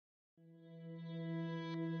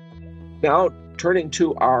Now, turning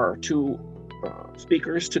to our two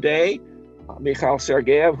speakers today, Mikhail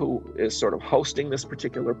Sergeyev, who is sort of hosting this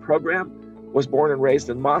particular program, was born and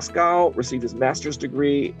raised in Moscow, received his master's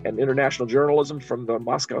degree in international journalism from the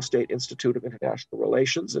Moscow State Institute of International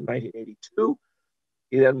Relations in 1982.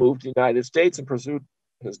 He then moved to the United States and pursued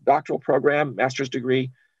his doctoral program, master's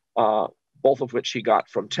degree, both of which he got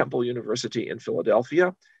from Temple University in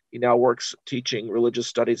Philadelphia. He now works teaching religious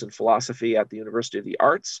studies and philosophy at the University of the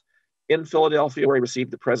Arts in Philadelphia, where he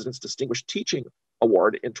received the President's Distinguished Teaching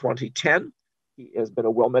Award in 2010. He has been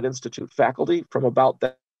a Wilmette Institute faculty from about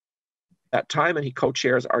that time, and he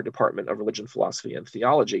co-chairs our Department of Religion, Philosophy, and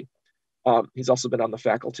Theology. He's also been on the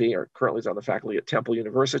faculty, or currently is on the faculty at Temple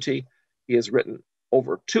University. He has written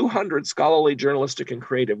over 200 scholarly, journalistic, and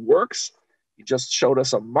creative works. He just showed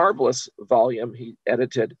us a marvelous volume he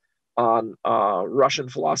edited on Russian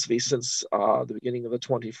philosophy since the beginning of the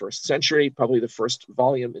 21st century, probably the first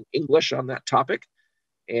volume in English on that topic,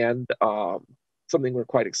 and something we're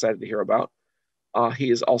quite excited to hear about. He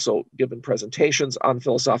has also given presentations on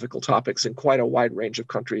philosophical topics in quite a wide range of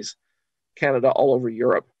countries, Canada, all over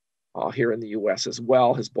Europe, here in the US as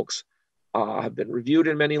well. His books have been reviewed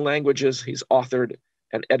in many languages. He's authored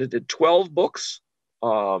and edited 12 books,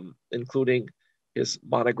 including his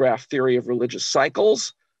monograph, Theory of Religious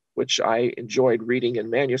Cycles, which I enjoyed reading in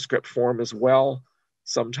manuscript form as well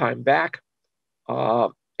some time back.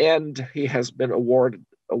 And he has been awarded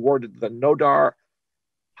the Nodar,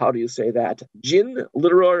 how do you say that? Jin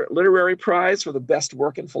Literary Prize for the best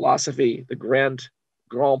work in philosophy, the Grand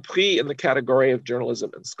Prix in the category of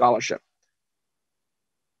journalism and scholarship.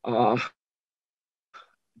 Dialoguing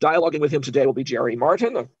with him today will be Jerry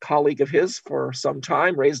Martin, a colleague of his for some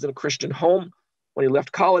time, raised in a Christian home. When he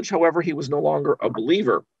left college, however, he was no longer a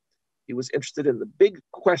believer. He was interested in the big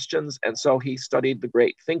questions, and so he studied the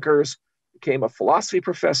great thinkers, became a philosophy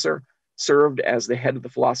professor, served as the head of the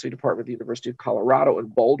philosophy department at the University of Colorado in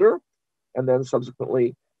Boulder, and then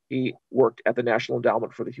subsequently he worked at the National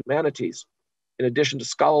Endowment for the Humanities. In addition to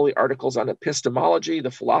scholarly articles on epistemology,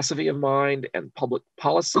 the philosophy of mind, and public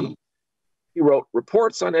policy, he wrote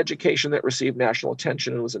reports on education that received national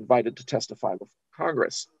attention and was invited to testify before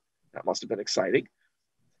Congress. That must have been exciting.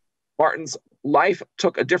 Martin's life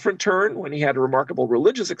took a different turn when he had a remarkable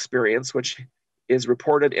religious experience, which is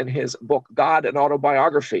reported in his book, God, an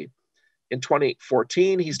Autobiography. In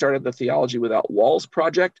 2014, he started the Theology Without Walls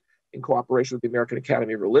project in cooperation with the American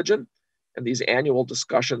Academy of Religion. And these annual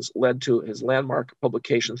discussions led to his landmark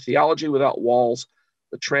publication, Theology Without Walls,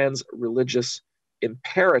 the Transreligious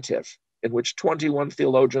Imperative, in which 21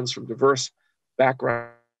 theologians from diverse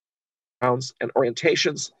backgrounds and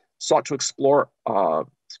orientations sought to explore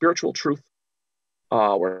spiritual truth.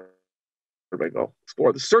 Where did I go?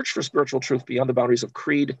 Explore the search for spiritual truth beyond the boundaries of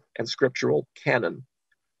creed and scriptural canon.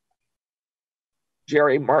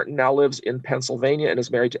 Jerry Martin now lives in Pennsylvania and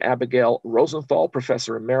is married to Abigail Rosenthal,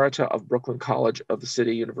 Professor Emerita of Brooklyn College of the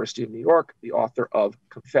City, University of New York, the author of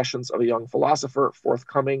Confessions of a Young Philosopher,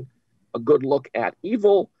 forthcoming, A Good Look at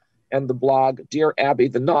Evil, and the blog Dear Abby,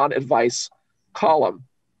 the non-advice column.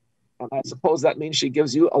 And I suppose that means she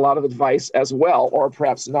gives you a lot of advice as well, or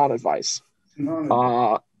perhaps non-advice.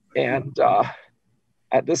 At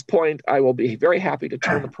this point, I will be very happy to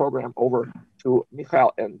turn the program over to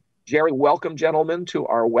Mikhail and Jerry. Welcome, gentlemen, to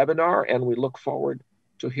our webinar, and we look forward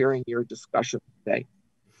to hearing your discussion today.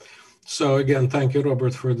 So again, thank you,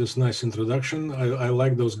 Robert, for this nice introduction. I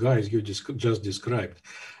like those guys you just described.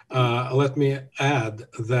 Let me add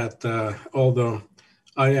that although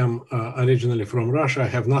I am originally from Russia, I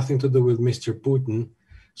have nothing to do with Mr. Putin.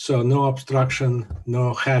 So no obstruction,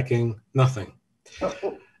 no hacking, nothing.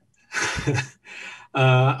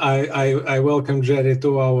 I welcome Jerry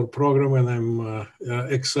to our program, and I'm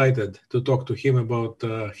excited to talk to him about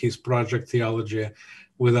his project, Theology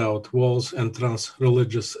Without Walls and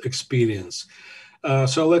Transreligious Experience.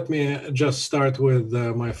 So let me just start with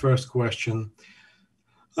my first question.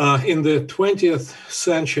 In the 20th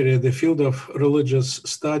century, the field of religious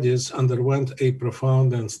studies underwent a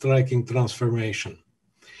profound and striking transformation.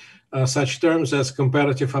 Such terms as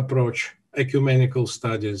comparative approach, ecumenical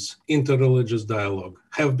studies, interreligious dialogue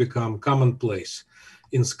have become commonplace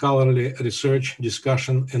in scholarly research,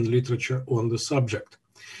 discussion, and literature on the subject.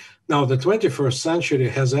 Now, the 21st century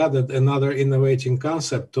has added another innovating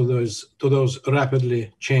concept to those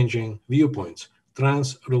rapidly changing viewpoints: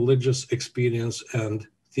 trans-religious experience and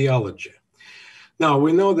theology. Now,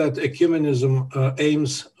 we know that ecumenism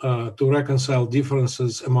aims to reconcile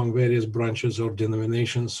differences among various branches or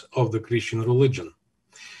denominations of the Christian religion.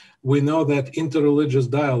 We know that interreligious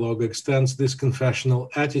dialogue extends this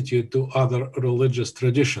confessional attitude to other religious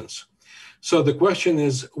traditions. So the question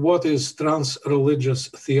is, what is trans-religious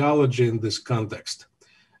theology in this context?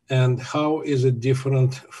 And how is it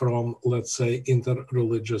different from, let's say,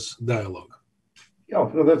 interreligious dialogue?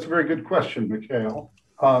 Yeah, so that's a very good question, Mikhail.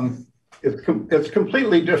 It's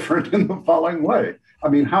completely different in the following way. I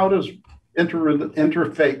mean, how does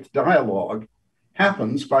interfaith dialogue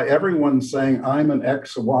happens by everyone saying, I'm an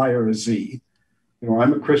X, a Y, or a Z. You know,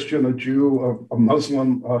 I'm a Christian, a Jew, a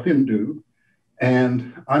Muslim, a Hindu,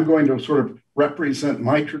 and I'm going to sort of represent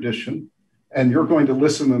my tradition, and you're going to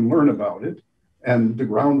listen and learn about it. And the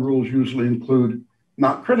ground rules usually include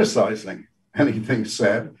not criticizing anything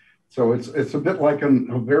said. So it's a bit like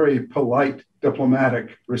a very polite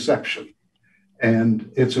diplomatic reception.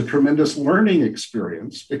 And it's a tremendous learning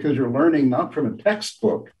experience because you're learning not from a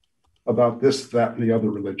textbook about this, that, and the other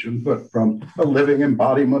religion, but from a living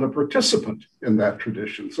embodiment, a participant in that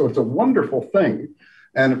tradition. So it's a wonderful thing.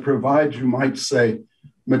 And it provides, you might say,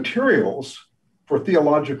 materials for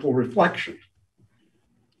theological reflection.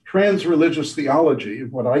 Transreligious theology,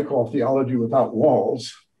 what I call theology without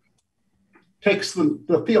walls, takes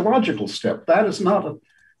the theological step. That is not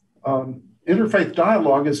interfaith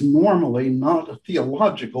dialogue is normally not a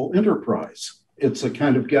theological enterprise. It's a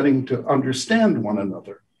kind of getting to understand one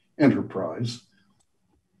another enterprise,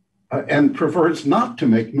 and prefers not to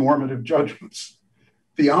make normative judgments.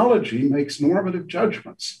 Theology makes normative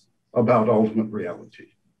judgments about ultimate reality.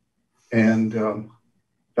 And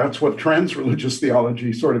that's what transreligious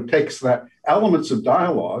theology sort of takes that elements of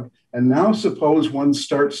dialogue, and now suppose one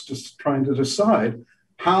starts trying to decide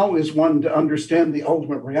how is one to understand the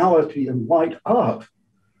ultimate reality in light of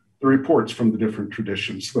the reports from the different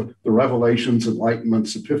traditions, the revelations,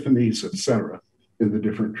 enlightenments, epiphanies, etc., in the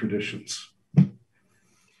different traditions.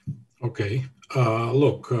 Okay,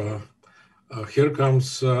 look, here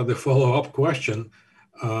comes the follow-up question.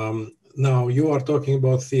 Now, you are talking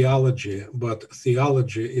about theology, but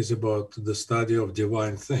theology is about the study of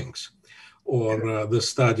divine things, or the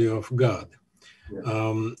study of God.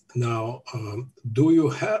 Now, do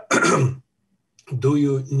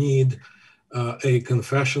you need a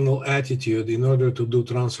confessional attitude in order to do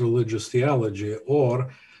transreligious theology,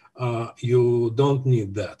 or you don't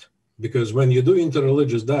need that? Because when you do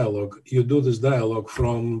interreligious dialogue, you do this dialogue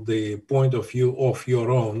from the point of view of your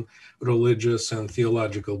own religious and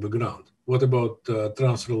theological background. What about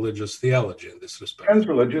transreligious theology in this respect?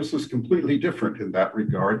 Transreligious is completely different in that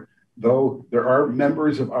regard, though there are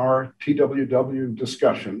members of our TWW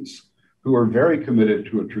discussions who are very committed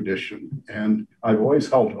to a tradition. And I've always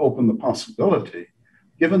held open the possibility,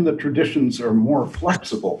 given that traditions are more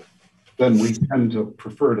flexible than we tend to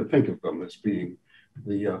prefer to think of them as being.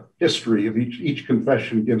 The history of each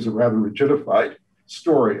confession gives a rather rigidified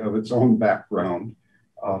story of its own background.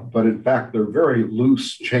 But in fact, they're very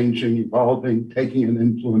loose, changing, evolving, taking in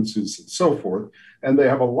influences and so forth. And they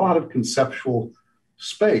have a lot of conceptual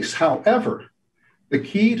space. However, the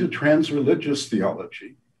key to transreligious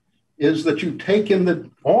theology is that you take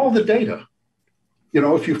in all the data. You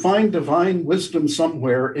know, if you find divine wisdom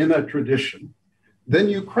somewhere in a tradition, then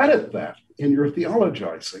you credit that in your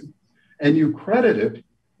theologizing. And you credit it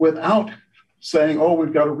without saying, oh,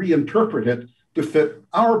 we've got to reinterpret it to fit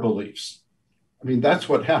our beliefs. I mean, that's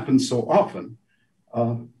what happens so often.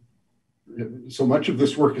 So much of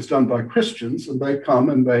this work is done by Christians, and they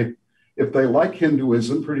come and if they like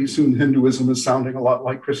Hinduism, pretty soon Hinduism is sounding a lot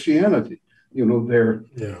like Christianity. You know,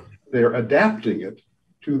 they're adapting it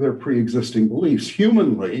to their pre-existing beliefs.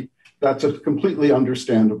 Humanly, that's a completely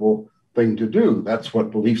understandable thing to do. That's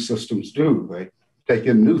what belief systems do. They take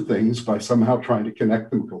in new things by somehow trying to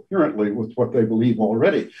connect them coherently with what they believe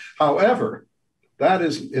already. However, that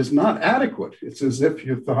is not adequate. It's as if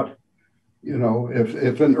you thought, you know,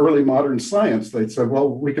 if in early modern science they'd said, well,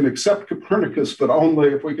 we can accept Copernicus, but only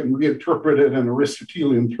if we can reinterpret it in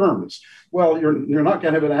Aristotelian terms. Well, you're not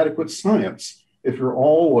going to have an adequate science if you're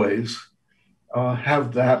always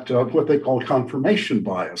have that what they call confirmation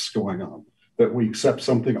bias going on, that we accept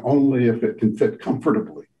something only if it can fit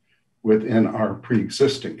comfortably within our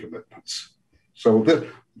pre-existing commitments. So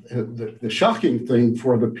the shocking thing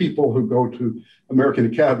for the people who go to American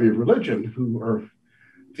Academy of Religion, who are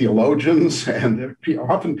theologians and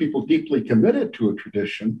they're often people deeply committed to a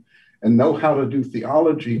tradition and know how to do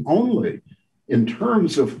theology only in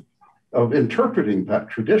terms of interpreting that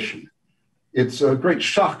tradition, it's a great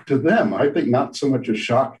shock to them. I think not so much a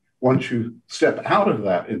shock once you step out of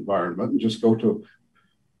that environment and just go to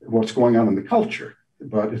what's going on in the culture.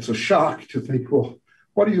 But it's a shock to think, well,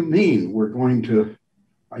 what do you mean we're going to,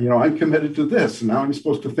 you know, I'm committed to this, and now I'm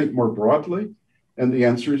supposed to think more broadly? And the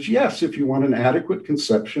answer is yes, if you want an adequate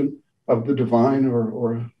conception of the divine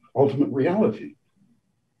or ultimate reality.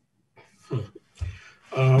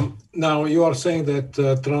 Now, you are saying that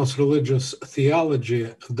transreligious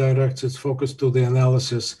theology directs its focus to the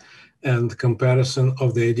analysis and comparison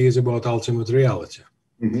of the ideas about ultimate reality.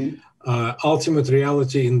 Mm-hmm. Ultimate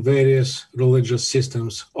reality in various religious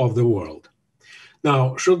systems of the world.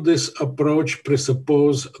 Now, should this approach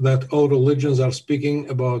presuppose that all religions are speaking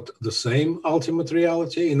about the same ultimate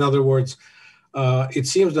reality? In other words, it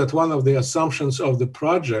seems that one of the assumptions of the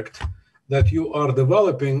project that you are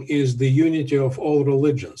developing is the unity of all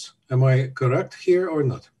religions. Am I correct here or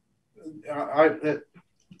not?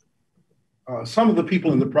 Some of the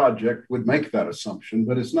people in the project would make that assumption,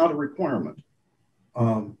 but it's not a requirement.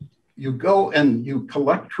 You go and you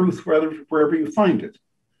collect truth wherever you find it.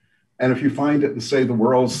 And if you find it in, say, the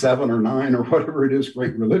world's 7 or 9 or whatever it is,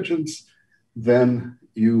 great religions, then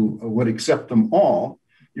you would accept them all.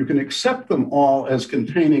 You can accept them all as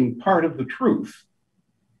containing part of the truth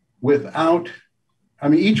without, I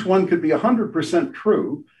mean, each one could be 100%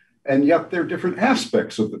 true, and yet they're different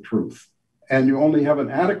aspects of the truth. And you only have an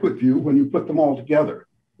adequate view when you put them all together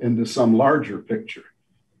into some larger picture.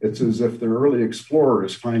 It's as if the early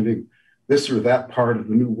explorers finding this or that part of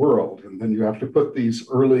the new world, and then you have to put these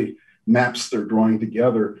early maps they're drawing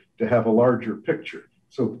together to have a larger picture.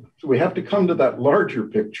 So we have to come to that larger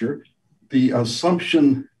picture. The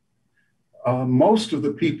assumption, most of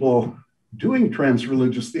the people doing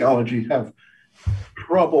transreligious theology have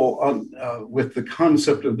trouble with the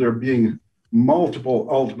concept of there being multiple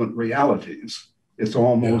ultimate realities. It's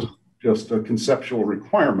almost just a conceptual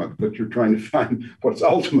requirement that you're trying to find what's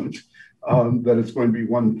ultimate, that it's going to be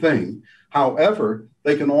one thing. However,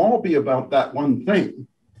 they can all be about that one thing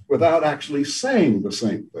without actually saying the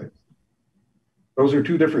same thing. Those are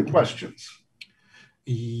two different questions.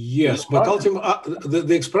 Yes, but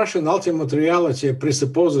the expression ultimate reality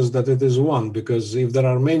presupposes that it is one, because if there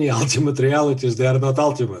are many ultimate realities, they are not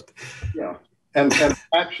ultimate. Yeah, and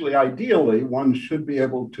actually, ideally, one should be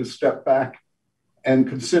able to step back and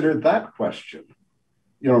consider that question,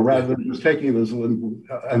 rather than just taking it as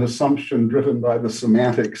an assumption driven by the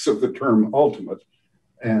semantics of the term ultimate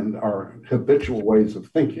and our habitual ways of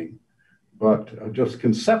thinking. But just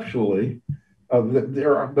conceptually, but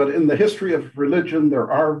in the history of religion,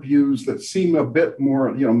 there are views that seem a bit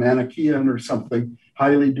more, Manichaean or something,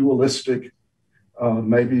 highly dualistic,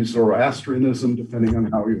 maybe Zoroastrianism, depending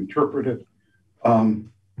on how you interpret it,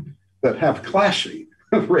 that have clashing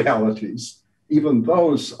realities. Even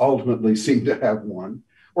those ultimately seem to have one.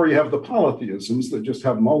 Or you have the polytheisms that just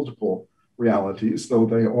have multiple realities, though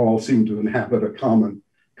they all seem to inhabit a common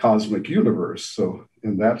cosmic universe. So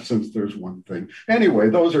in that sense, there's one thing. Anyway,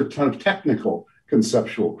 those are kind of technical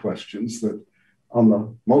conceptual questions that on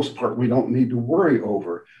the most part, we don't need to worry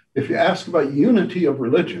over. If you ask about unity of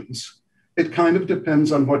religions, it kind of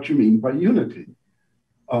depends on what you mean by unity.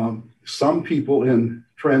 Some people in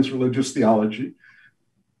transreligious theology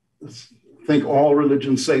think all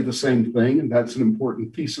religions say the same thing, and that's an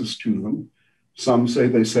important thesis to them. Some say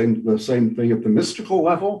they say the same thing at the mystical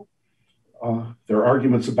level. There are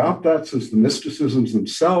arguments about that, since the mysticisms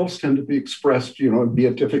themselves tend to be expressed, in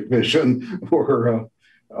beatific vision or,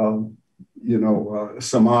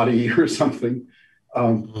 samadhi or something.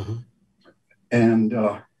 And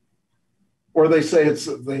or they say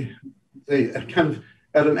they kind of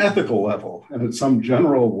at an ethical level and in some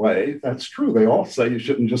general way, that's true. They all say you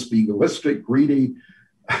shouldn't just be egoistic, greedy,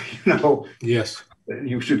 Yes.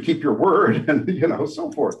 You should keep your word and,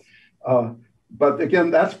 so forth. But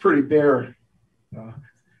again, that's pretty bare,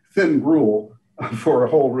 thin gruel for a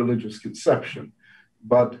whole religious conception.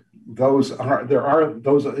 But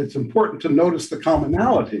it's important to notice the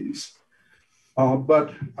commonalities.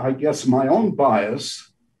 But I guess my own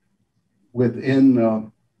bias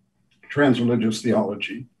within transreligious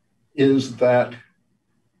theology is that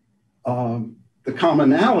the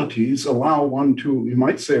commonalities allow one to, you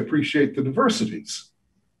might say, appreciate the diversities.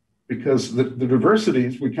 Because the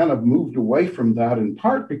diversities, we kind of moved away from that in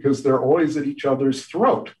part because they're always at each other's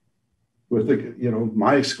throat with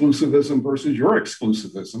my exclusivism versus your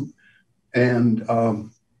exclusivism. And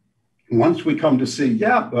once we come to see,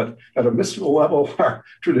 but at a mystical level, our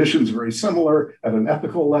traditions are very similar. At an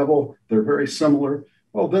ethical level, they're very similar.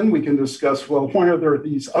 Well, then we can discuss, why are there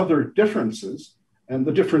these other differences? And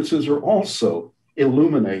the differences are also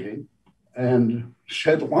illuminating and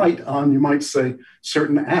shed light on, you might say,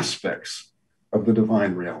 certain aspects of the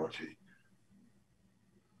divine reality.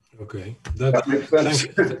 Okay, that makes sense.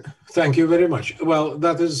 Thank you very much. Well,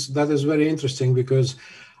 that is very interesting, because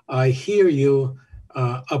I hear you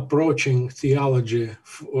approaching theology,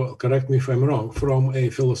 correct me if I'm wrong, from a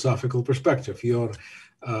philosophical perspective.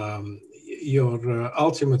 your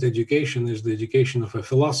ultimate education is the education of a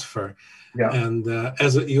philosopher. Yeah. And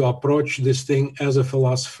as you approach this thing as a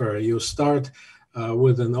philosopher, you start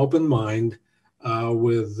with an open mind,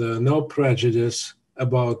 with no prejudice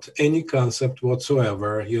about any concept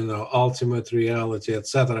whatsoever, ultimate reality,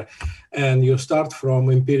 etc. And you start from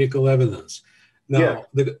empirical evidence. Now,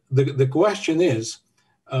 the question is,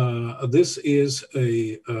 this is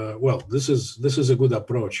a good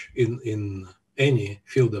approach in any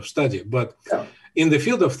field of study, but in the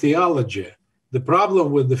field of theology, the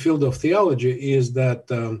problem with the field of theology is that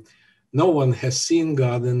no one has seen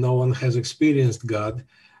God and no one has experienced God.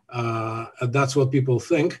 That's what people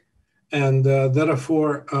think. And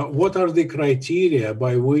therefore, what are the criteria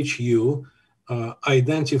by which you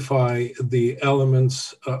identify the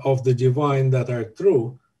elements of the divine that are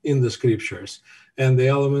true in the scriptures and the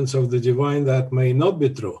elements of the divine that may not be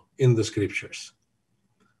true in the scriptures?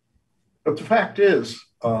 But the fact is,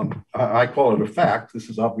 I call it a fact, this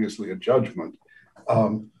is obviously a judgment.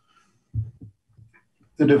 The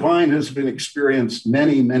divine has been experienced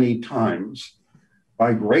many, many times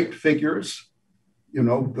by great figures.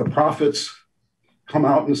 The prophets come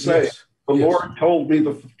out and say, the Lord told me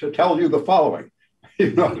to tell you the following.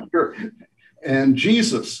 And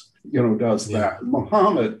Jesus, does that.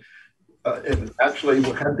 Muhammad actually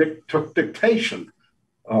took dictation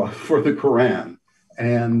for the Quran.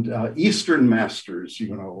 And Eastern masters,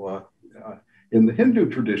 in the Hindu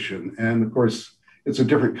tradition. And of course, it's a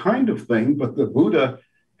different kind of thing, but the Buddha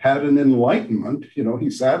had an enlightenment. He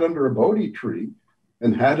sat under a Bodhi tree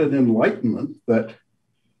and had an enlightenment that,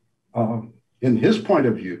 in his point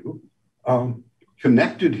of view,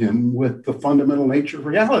 connected him with the fundamental nature of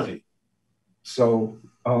reality. So,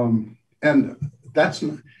 and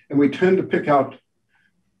we tend to pick out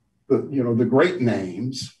the great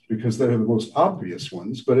names because they're the most obvious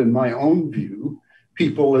ones. But in my own view,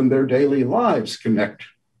 people in their daily lives connect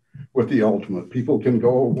with the ultimate. People can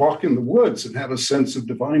go walk in the woods and have a sense of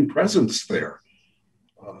divine presence there.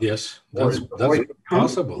 Yes, that's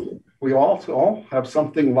possible. We all have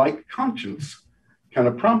something like conscience kind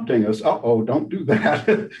of prompting us, don't do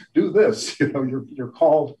that, do this. You're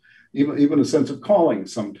called, even a sense of calling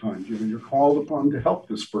sometimes. You're called upon to help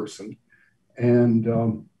this person. And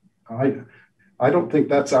I don't think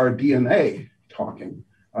that's our DNA talking.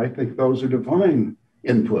 I think those are divine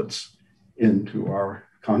inputs into our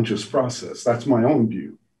conscious process. That's my own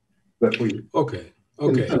view. That we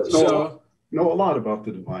know a lot about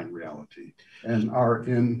the divine reality and are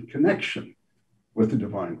in connection with the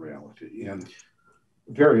divine reality in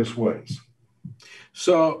various ways.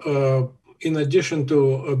 So, in addition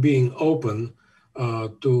to being open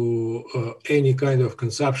to any kind of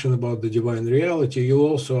conception about the divine reality, you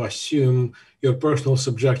also assume your personal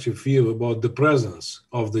subjective view about the presence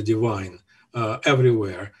of the divine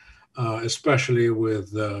everywhere, especially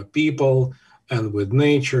with people and with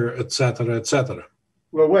nature, etc., etc.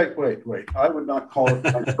 Well, wait. I would not call it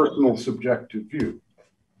my personal subjective view.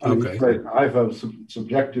 I have a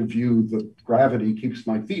subjective view that gravity keeps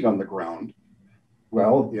my feet on the ground.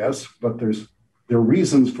 Well, yes, but there are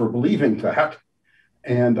reasons for believing that.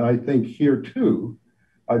 And I think here, too,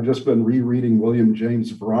 I've just been rereading William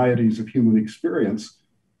James' Varieties of Human Experience.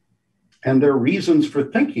 And there are reasons for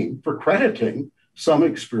thinking, for crediting some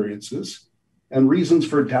experiences, and reasons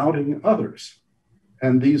for doubting others.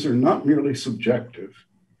 And these are not merely subjective.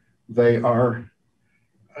 They are,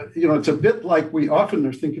 it's a bit like we often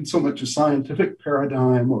are thinking so much of scientific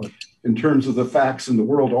paradigm or in terms of the facts in the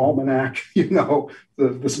World Almanac,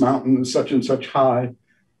 this mountain is such and such high.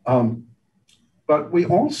 But we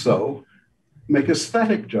also make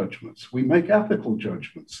aesthetic judgments. We make ethical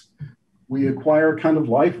judgments. We acquire kind of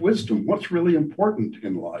life wisdom. What's really important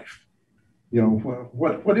in life?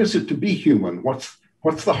 What is it to be human? What's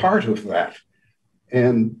the heart of that?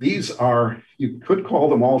 And these are, you could call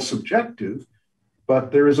them all subjective,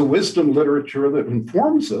 but there is a wisdom literature that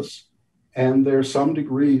informs us, and there's some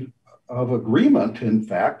degree of agreement, in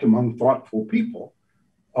fact, among thoughtful people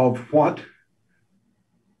of might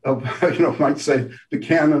say the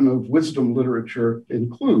canon of wisdom literature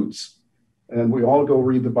includes. And we all go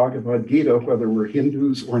read the Bhagavad Gita, whether we're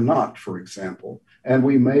Hindus or not, for example. And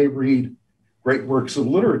we may read great works of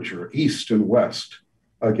literature, East and West,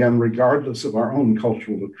 again, regardless of our own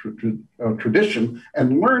cultural tradition,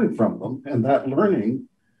 and learn from them. And that learning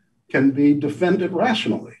can be defended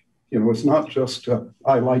rationally. It's not just,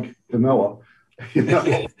 I like vanilla.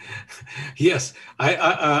 Yes,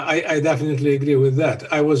 I definitely agree with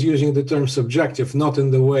that. I was using the term subjective, not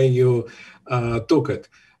in the way you took it.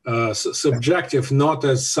 Subjective, not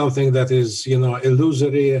as something that is,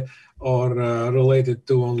 illusory or related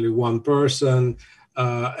to only one person,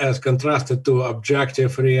 as contrasted to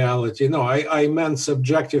objective reality. No, I meant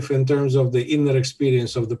subjective in terms of the inner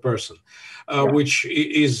experience of the person, which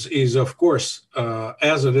is of course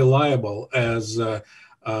as reliable as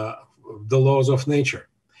the laws of nature,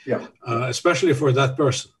 especially for that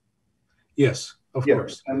person. Yes, of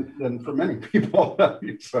course. And for many people,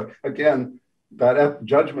 so again, that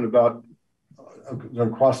judgment about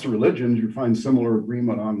across the religions, you find similar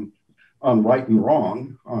agreement on right and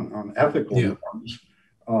wrong, on ethical norms.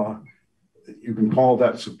 You can call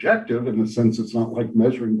that subjective in the sense it's not like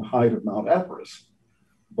measuring the height of Mount Everest.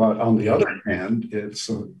 But on the other hand, it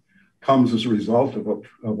comes as a result of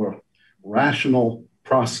a rational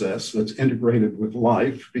process that's integrated with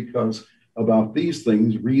life, because about these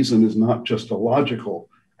things, reason is not just a logical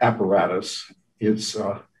apparatus. It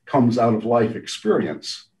comes out of life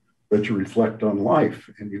experience that you reflect on life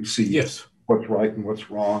and you see what's right and what's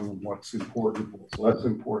wrong and what's important, what's less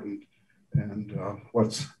important, and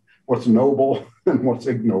what's noble and what's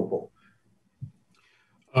ignoble.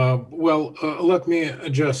 Let me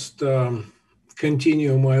just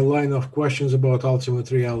continue my line of questions about ultimate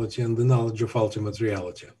reality and the knowledge of ultimate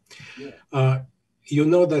reality. You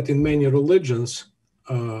know that in many religions,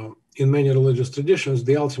 in many religious traditions,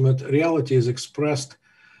 the ultimate reality is expressed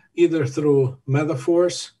either through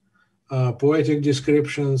metaphors, poetic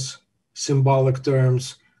descriptions, symbolic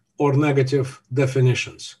terms, or negative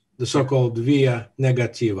definitions, the so-called via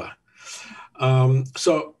negativa.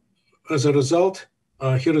 So as a result,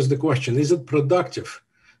 here is the question: is it productive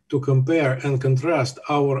to compare and contrast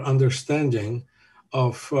our understanding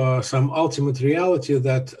of some ultimate reality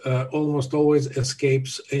that almost always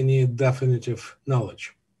escapes any definitive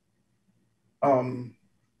knowledge?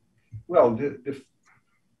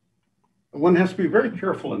 One has to be very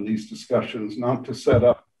careful in these discussions not to set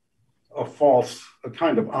up a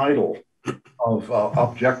kind of idol of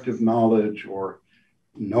objective knowledge or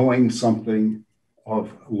knowing something,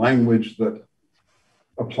 of language that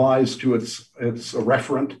applies to its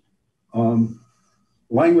referent.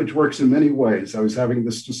 Language works in many ways. I was having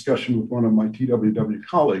this discussion with one of my TWW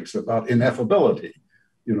colleagues about ineffability,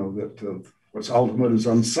 that what's ultimate is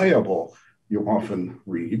unsayable, you often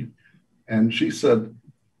read. And she said,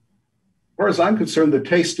 as far as I'm concerned, the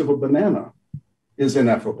taste of a banana is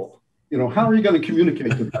ineffable. How are you going to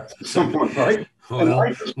communicate that to someone, right?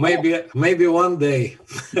 Well, maybe one day.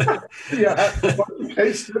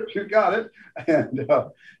 Taste it, you got it.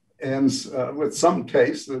 And with some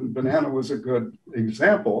taste, and banana was a good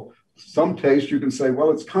example, some taste you can say,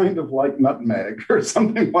 well, it's kind of like nutmeg or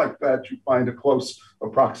something like that. You find a close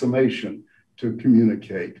approximation to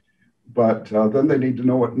communicate. But then they need to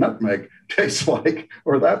know what nutmeg tastes like,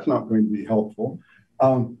 or that's not going to be helpful.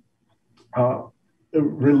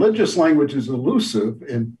 Religious language is elusive,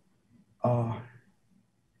 and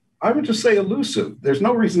I would just say elusive. There's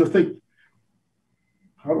no reason to think,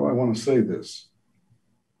 how do I want to say this?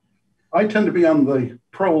 I tend to be on the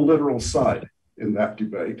pro-literal side in that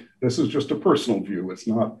debate. This is just a personal view. It's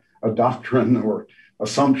not a doctrine or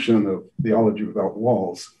assumption of theology without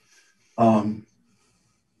walls. But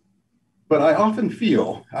I often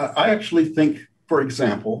feel, I actually think, for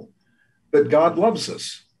example, that God loves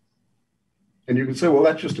us. And you can say, well,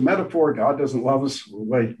 that's just a metaphor. God doesn't love us the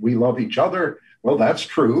way we love each other. Well, that's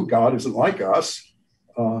true. God isn't like us.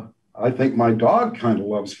 I think my dog kind of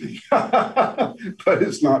loves me, but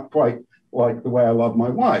it's not quite like the way I love my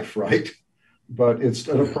wife, right? But it's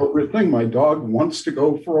an appropriate thing. My dog wants to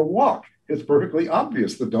go for a walk. It's perfectly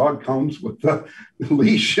obvious. The dog comes with the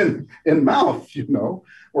leash in mouth,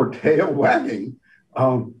 or tail wagging.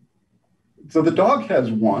 So the dog has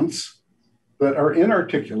wants that are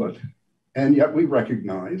inarticulate, and yet we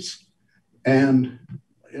recognize. And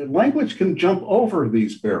language can jump over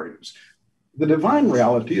these barriers. The divine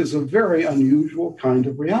reality is a very unusual kind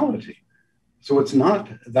of reality. So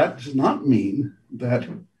that does not mean that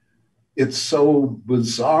it's so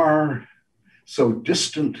bizarre, so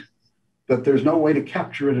distant, that there's no way to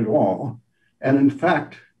capture it at all. And in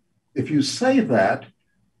fact, if you say that,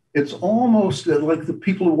 it's almost like the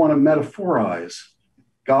people who want to metaphorize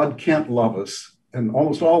God can't love us. And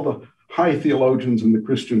almost all the high theologians in the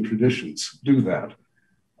Christian traditions do that.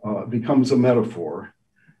 It becomes a metaphor.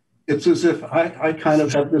 It's as if I kind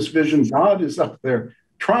of have this vision. God is up there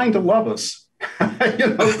trying to love us,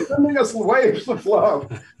 sending us waves of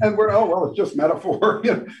love. And we're, it's just metaphor.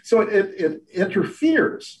 So it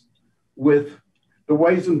interferes with the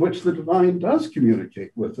ways in which the divine does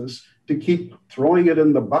communicate with us, to keep throwing it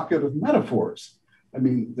in the bucket of metaphors. I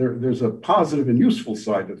mean, there's a positive and useful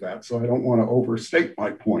side to that, so I don't want to overstate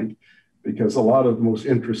my point. because a lot of the most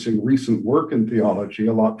interesting recent work in theology,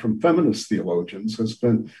 a lot from feminist theologians, has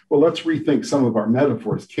been, well, let's rethink some of our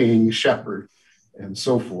metaphors, king, shepherd, and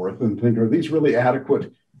so forth, and think, are these really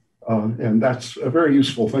adequate? And that's a very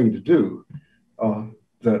useful thing to do,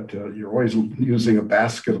 that you're always using a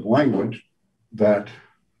basket of language that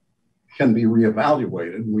can be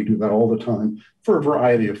reevaluated. We do that all the time for a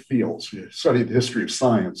variety of fields. You study the history of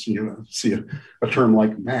science, and you see a term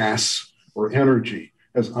like mass or energy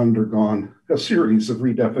has undergone a series of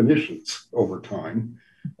redefinitions over time.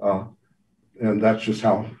 And that's just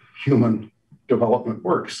how human development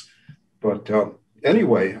works. But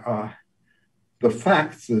anyway, the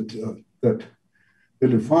fact that the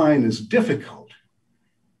divine is difficult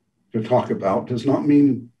to talk about does not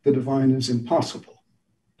mean the divine is impossible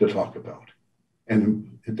to talk about.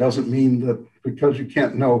 And it doesn't mean that because you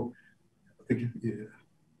can't know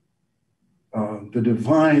the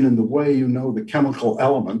divine in the way you know the chemical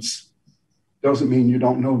elements, doesn't mean you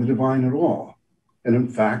don't know the divine at all. And in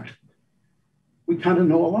fact, we kind of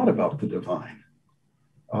know a lot about the divine.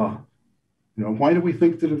 Why do we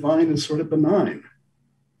think the divine is sort of benign?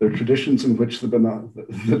 There are traditions in which the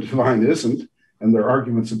divine isn't, and there are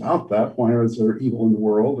arguments about that. Why is there evil in the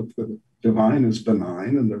world if the divine is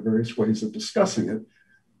benign? And there are various ways of discussing it.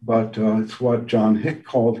 But it's what John Hick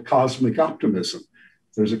called cosmic optimism.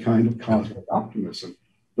 There's a kind of cosmic optimism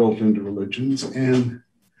built into religions, and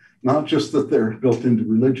not just that they're built into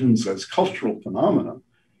religions as cultural phenomena,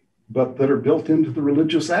 but that are built into the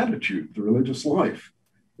religious attitude, the religious life,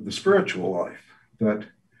 the spiritual life, that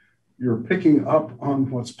you're picking up on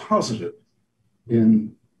what's positive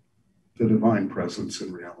in the divine presence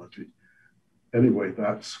in reality. Anyway,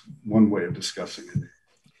 that's one way of discussing it.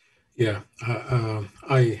 Yeah,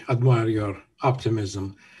 I admire your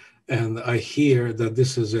optimism. And I hear that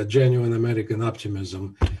this is a genuine American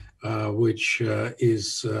optimism, which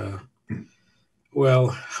is, well,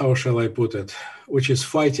 how shall I put it, which is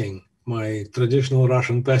fighting my traditional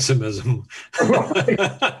Russian pessimism.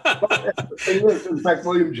 In fact,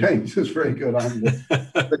 William James is very good on this.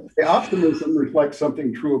 The optimism reflects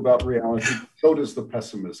something true about reality. So does the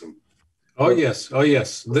pessimism. Oh, yes.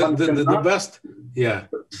 The best, yeah.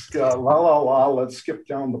 Let's skip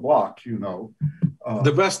down the block,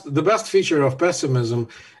 The best feature of pessimism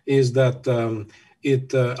is that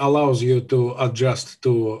it allows you to adjust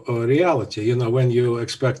to reality. When you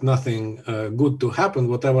expect nothing good to happen,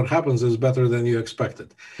 whatever happens is better than you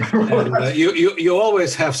expected. And you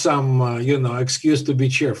always have some, excuse to be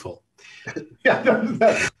cheerful. Yeah,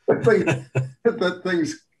 that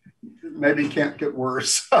things maybe can't get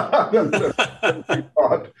worse than we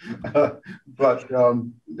thought. But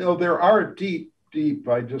there are deep.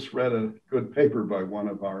 I just read a good paper by one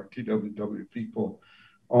of our TWW people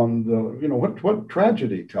on what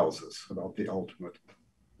tragedy tells us about the ultimate.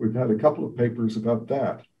 We've had a couple of papers about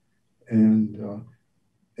that, and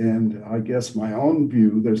I guess my own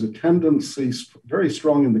view, there's a tendency very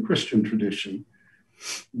strong in the Christian tradition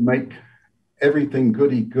to make everything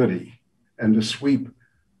goody-goody and to sweep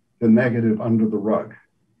the negative under the rug.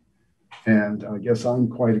 And I guess I'm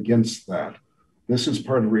quite against that. This is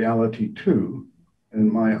part of reality too.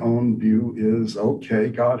 And my own view is, okay,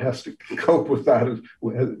 God has to cope with that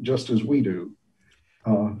just as we do.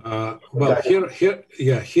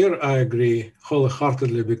 Here I agree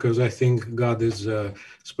wholeheartedly, because I think God is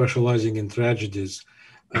specializing in tragedies,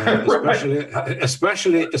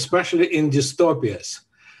 especially in dystopias.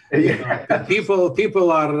 Yeah.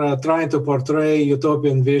 People are trying to portray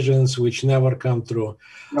utopian visions which never come true.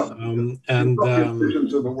 No,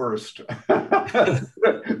 visions are the worst.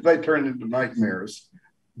 They turn into nightmares.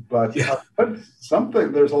 But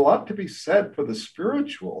there's a lot to be said for the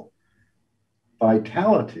spiritual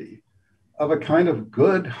vitality of a kind of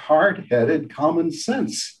good, hard-headed, common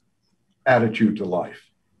sense attitude to life.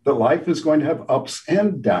 That life is going to have ups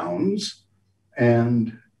and downs,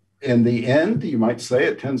 and in the end, you might say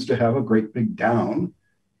it tends to have a great big down,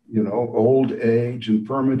 old age,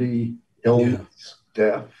 infirmity, illness,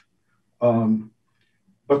 death.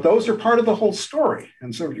 But those are part of the whole story.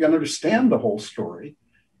 And so if you're going to understand the whole story,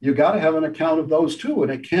 you got to have an account of those too.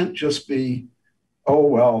 And it can't just be, oh,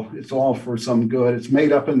 well, it's all for some good. It's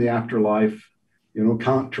made up in the afterlife.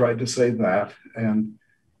 Kant tried to say that. And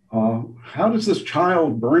how does this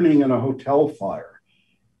child burning in a hotel fire,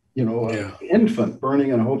 an infant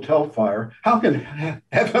burning in a hotel fire, how can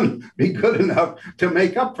heaven be good enough to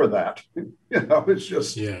make up for that? It's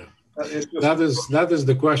just... Yeah. That is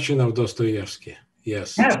the question of Dostoevsky.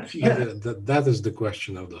 Yes. That is the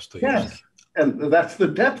question of Dostoevsky. Yes. And that's the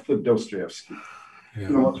depth of Dostoevsky.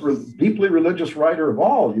 Yeah. Deeply religious writer of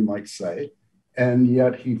all, you might say, and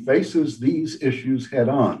yet he faces these issues head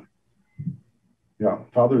on. Yeah,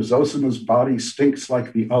 Father Zosima's body stinks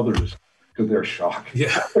like the others to their shock.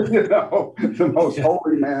 Yeah. The most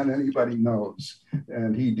holy man anybody knows,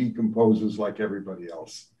 and he decomposes like everybody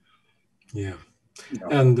else. Yeah.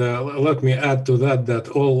 And let me add to that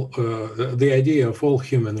all the idea of all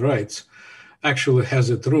human rights actually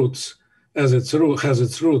has its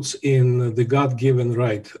roots in the God-given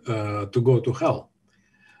right to go to hell.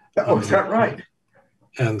 Oh, is that right?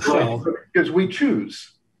 And hell, because we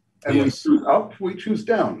choose, and yes. We choose up, we choose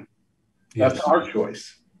down. That's yes. Our choice.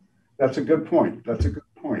 That's a good point.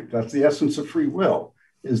 That's the essence of free will,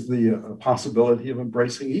 is the possibility of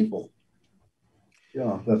embracing evil.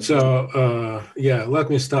 Yeah. Let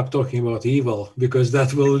me stop talking about evil, because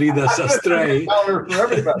that will lead us astray. For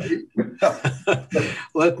everybody.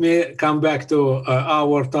 Let me come back to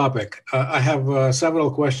our topic. I have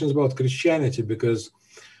several questions about Christianity, because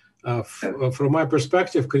from my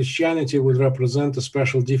perspective, Christianity would represent a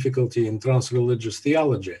special difficulty in transreligious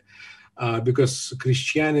theology, because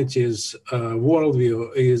Christianity's worldview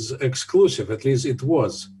is exclusive, at least it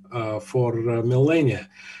was for millennia.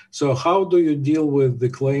 So how do you deal with the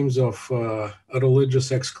claims of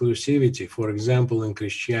religious exclusivity, for example, in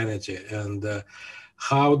Christianity? And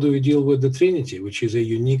how do you deal with the Trinity, which is a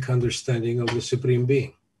unique understanding of the Supreme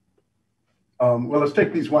Being? Well, let's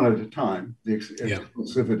take these one at a time, the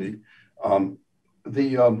exclusivity.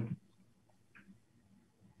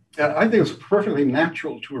 I think it's perfectly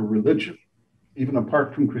natural to a religion, even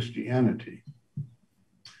apart from Christianity,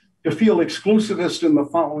 to feel exclusivist in the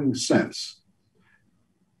following sense.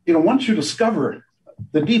 Once you discover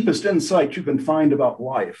the deepest insight you can find about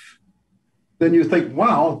life, then you think,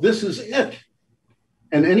 wow, this is it.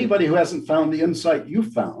 And anybody who hasn't found the insight you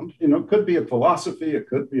found, it could be a philosophy, it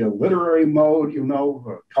could be a literary mode,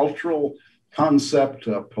 a cultural concept,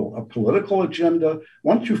 a political agenda.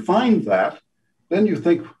 Once you find that, then you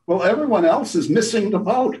think, well, everyone else is missing the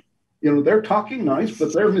boat. They're talking nice,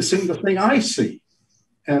 but they're missing the thing I see.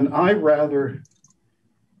 And I'm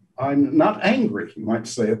not angry, you might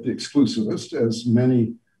say, at the exclusivist, as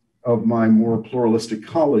many of my more pluralistic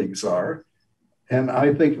colleagues are. And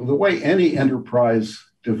I think the way any enterprise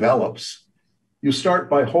develops, you start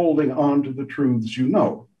by holding on to the truths you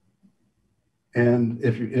know. And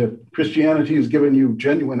if Christianity has given you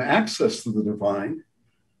genuine access to the divine,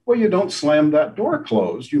 well, you don't slam that door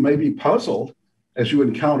closed. You may be puzzled as you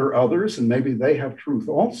encounter others, and maybe they have truth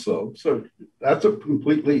also. So that's a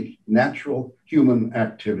completely natural human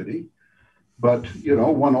activity. But,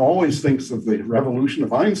 one always thinks of the revolution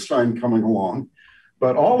of Einstein coming along,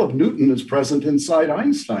 but all of Newton is present inside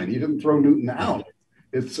Einstein. He didn't throw Newton out.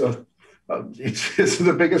 It's the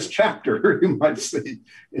biggest chapter, you might say,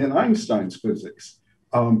 in Einstein's physics.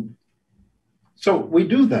 So we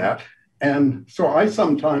do that. And so I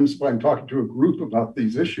sometimes, when I'm talking to a group about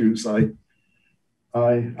these issues, I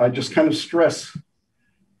just kind of stress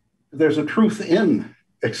there's a truth in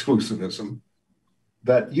exclusivism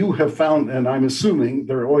that you have found, and I'm assuming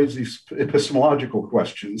there are always these epistemological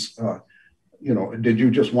questions. Did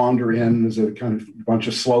you just wander in as a kind of bunch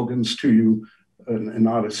of slogans to you and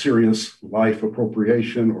not a serious life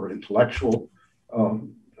appropriation or intellectual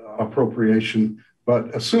appropriation?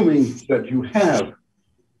 But assuming that you have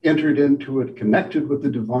entered into it, connected with the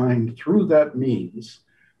divine through that means,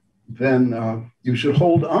 then you should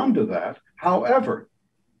hold on to that. However,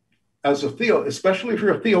 as especially if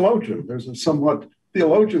you're a theologian,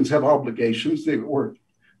 theologians have obligations or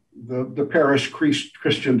the parish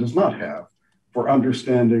Christian does not have for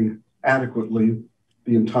understanding adequately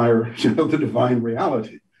the entire, the divine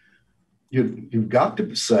reality. You've got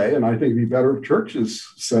to say, and I think the better churches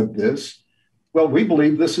said this, well, we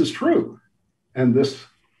believe this is true, and this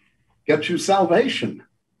gets you salvation.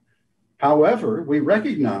 However, we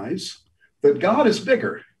recognize that God is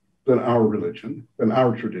bigger than our religion, than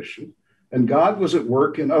our tradition, and God was at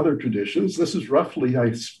work in other traditions. This is roughly,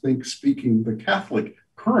 I think, speaking the Catholic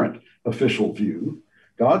current official view.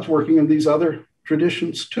 God's working in these other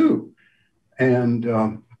traditions too. And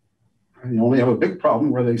you only have a big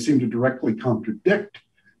problem where they seem to directly contradict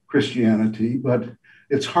Christianity, but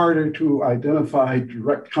it's harder to identify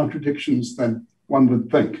direct contradictions than one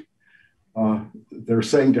would think. They're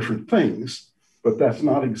saying different things, but that's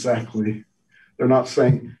not exactly, they're not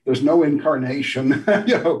saying there's no incarnation.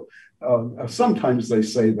 Sometimes they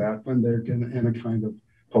say that when they're in a kind of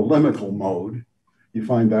polemical mode. You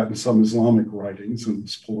find that in some Islamic writings, and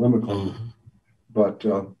it's polemical. But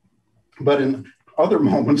in other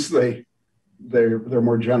moments, they're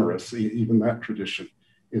more generous. Even that tradition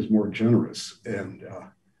is more generous, and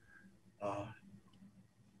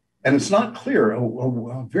it's not clear.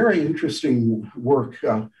 A very interesting work.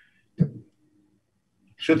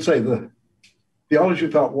 Should say the Theology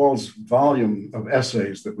Without Walls volume of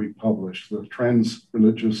essays that we published, the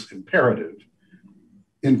Transreligious Imperative,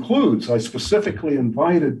 includes, I specifically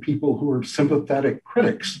invited people who are sympathetic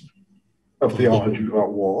critics of Theology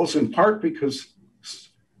Without Walls, in part because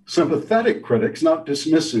sympathetic critics, not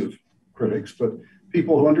dismissive critics, but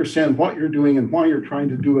people who understand what you're doing and why you're trying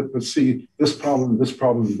to do it, but see this problem, this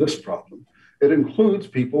problem, this problem. It includes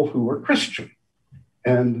people who are Christian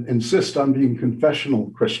and insist on being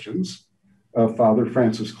confessional Christians. Father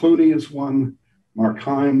Francis Clooney is one. Mark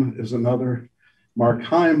Heim is another. Mark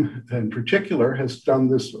Heim, in particular, has done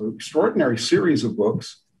this extraordinary series of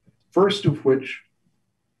books, first of which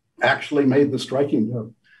actually made the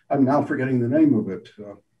striking, I'm now forgetting the name of it,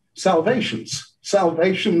 salvations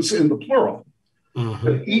in the plural.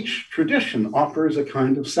 But each tradition offers a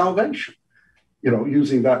kind of salvation,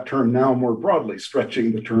 using that term now more broadly,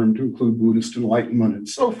 stretching the term to include Buddhist enlightenment and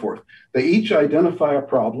so forth. They each identify a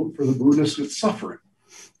problem for the Buddhist that's suffering,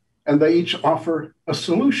 and they each offer a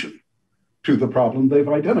solution to the problem they've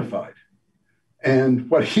identified. And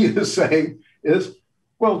what he is saying is,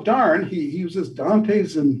 well, darn, he uses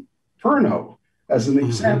Dante's Inferno as an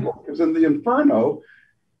example, because in the Inferno,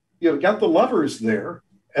 you've got the lovers there,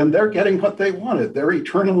 and they're getting what they wanted. They're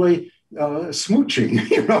eternally smooching,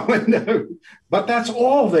 but that's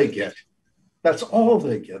all they get. That's all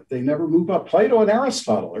they get. They never move up. Plato and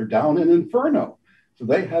Aristotle are down in Inferno. So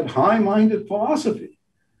they had high-minded philosophy,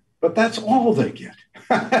 but that's all they get.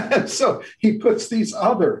 So he puts these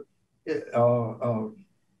other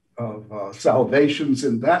salvations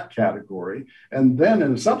in that category. And then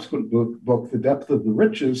in a subsequent book, The Depth of the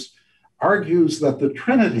Riches, argues that the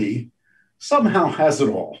Trinity somehow has it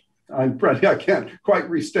all. I can't quite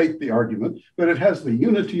restate the argument, but it has the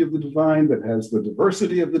unity of the divine, that has the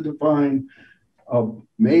diversity of the divine. A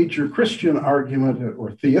major Christian argument,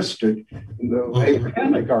 or theistic, the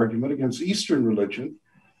Abrahamic argument against Eastern religion,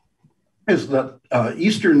 is that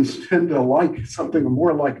Easterns tend to like something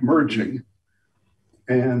more like merging,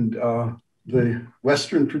 and the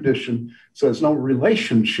Western tradition says, no,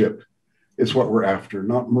 relationship is what we're after,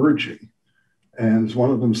 not merging. And as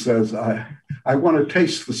one of them says, I want to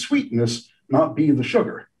taste the sweetness, not be the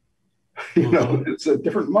sugar. It's a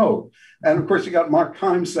different mode. And of course, you got Mark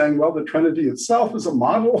Heim saying, well, the Trinity itself is a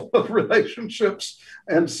model of relationships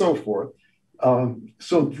and so forth.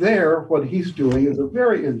 So there, what he's doing is a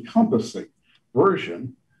very encompassing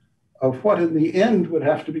version of what in the end would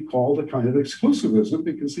have to be called a kind of exclusivism,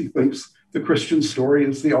 because he thinks the Christian story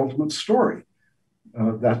is the ultimate story.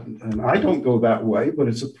 And I don't go that way, but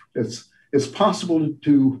it's possible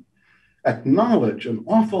to acknowledge an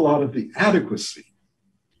awful lot of the adequacy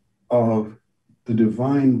of the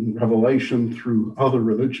divine revelation through other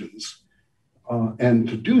religions, and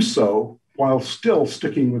to do so while still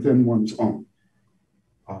sticking within one's own.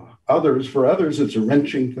 For others, it's a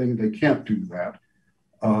wrenching thing. They can't do that.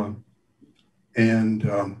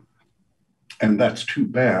 And that's too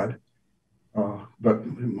bad. But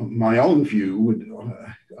my own view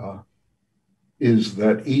is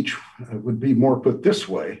that each would be more put this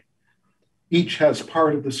way. Each has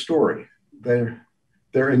part of the story. They're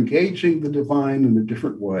engaging the divine in a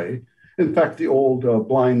different way. In fact, the old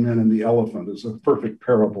blind man and the elephant is a perfect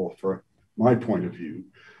parable for my point of view.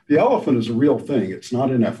 The elephant is a real thing. It's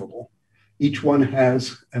not ineffable. Each one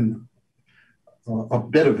has a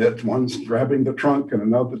bit of it. One's grabbing the trunk and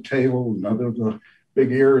another the tail, another the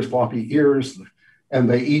big ears, floppy ears, and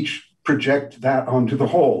they each project that onto the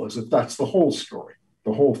whole as if that's the whole story.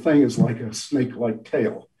 The whole thing is like a snake-like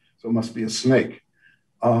tail, so it must be a snake.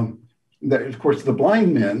 Of course, the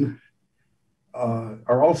blind men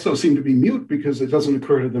are also seem to be mute because it doesn't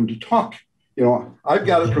occur to them to talk. I've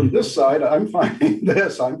got it from this side. I'm finding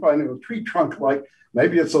this. I'm finding a tree trunk like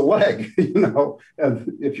maybe it's a leg,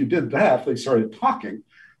 And if you did that, they started talking,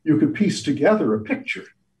 you could piece together a picture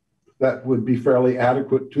that would be fairly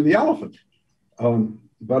adequate to the elephant.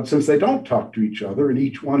 But since they don't talk to each other, and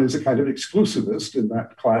each one is a kind of exclusivist in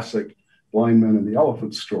that classic blind man and the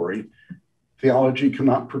elephant story, theology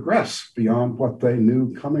cannot progress beyond what they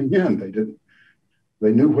knew coming in.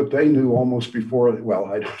 They knew what they knew almost before. Well,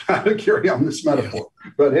 I don't know how to carry on this metaphor,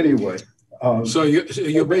 but anyway. So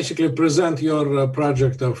you basically present your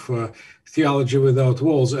project of Theology Without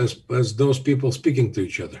Walls as those people speaking to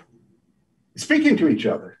each other. Speaking to each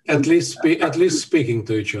other. At least speaking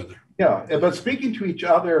to each other. Yeah, but speaking to each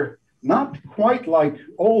other, not quite like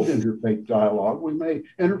old interfaith dialogue.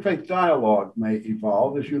 Interfaith dialogue may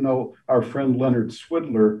evolve. As you know, our friend Leonard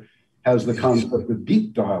Swidler has the concept of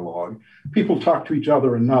deep dialogue. People talk to each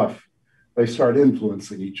other enough, they start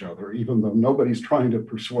influencing each other, even though nobody's trying to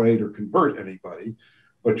persuade or convert anybody.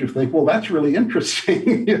 But you think, well, that's really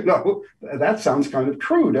interesting. That sounds kind of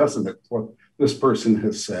true, doesn't it? What this person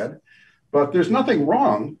has said. But there's nothing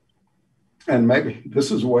wrong. And maybe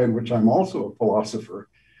this is a way in which I'm also a philosopher.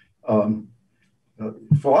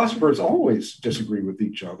 Philosophers always disagree with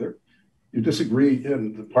each other. You disagree,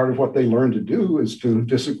 and part of what they learn to do is to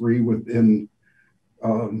disagree within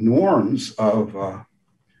norms of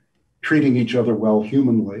treating each other well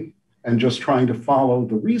humanly and just trying to follow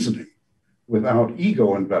the reasoning without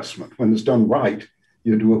ego investment. When it's done right,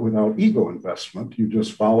 you do it without ego investment. You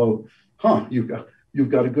just follow, you've got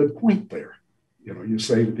a good point there. You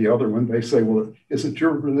say to the other one, they say, well, isn't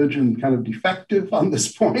your religion kind of defective on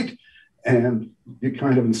this point? And you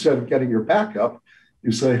kind of, instead of getting your back up,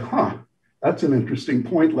 you say, that's an interesting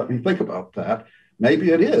point. Let me think about that. Maybe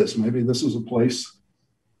it is. Maybe this is a place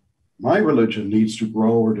my religion needs to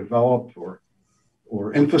grow or develop or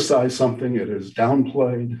emphasize something it is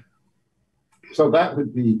downplayed. So that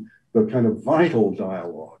would be the kind of vital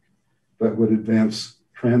dialogue that would advance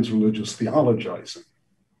transreligious theologizing.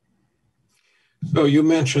 So you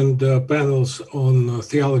mentioned panels on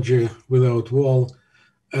theology without wall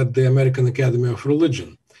at the American Academy of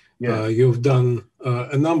Religion. Yeah. You've done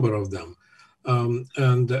a number of them.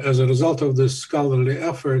 And as a result of this scholarly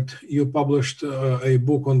effort, you published a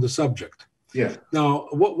book on the subject. Yeah. Now,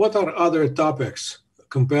 what are other topics,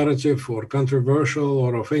 comparative or controversial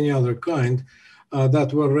or of any other kind,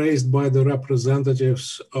 that were raised by the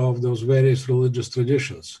representatives of those various religious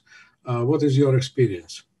traditions? What is your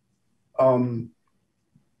experience? Well,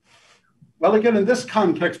 again, in this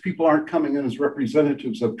context, people aren't coming in as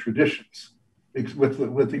representatives of traditions,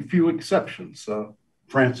 with a few exceptions.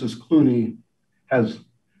 Francis Clooney has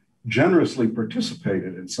generously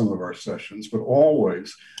participated in some of our sessions, but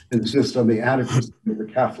always insist on the adequacy of the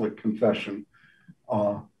Catholic confession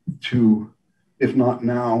to, if not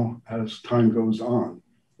now, as time goes on,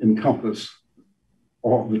 encompass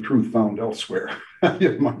all the truth found elsewhere,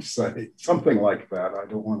 you might say. Something like that. I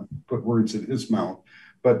don't want to put words in his mouth,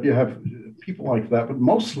 but you have people like that, but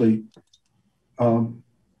mostly the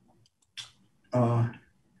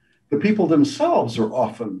people themselves are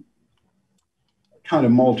often kind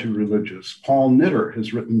of multi-religious. Paul Knitter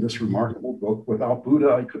has written this remarkable book, Without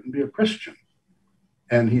Buddha, I Couldn't Be a Christian.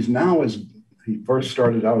 And he's now, as he first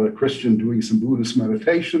started out a Christian doing some Buddhist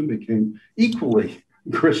meditation, became equally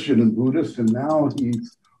Christian and Buddhist, and now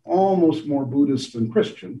he's almost more Buddhist than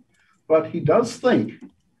Christian. But he does think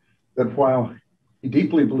that while he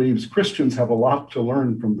deeply believes Christians have a lot to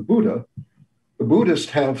learn from the Buddha, the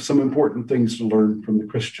Buddhists have some important things to learn from the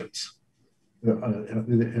Christians.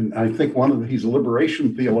 And I think he's a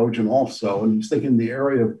liberation theologian also, and he's thinking the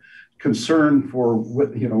area of concern for,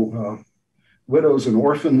 widows and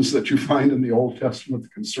orphans that you find in the Old Testament, the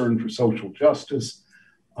concern for social justice.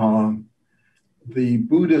 The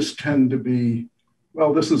Buddhists tend to be,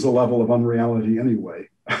 well, this is a level of unreality anyway.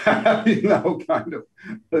 Kind of,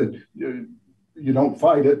 you don't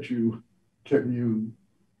fight it, you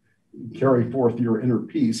carry forth your inner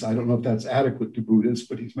peace. I don't know if that's adequate to Buddhists,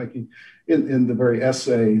 but he's making, in the very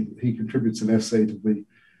essay, he contributes an essay to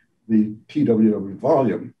the TWW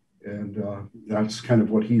volume, and that's kind of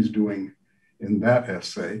what he's doing in that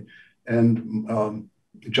essay. And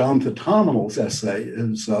John Thetominal's essay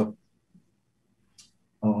is about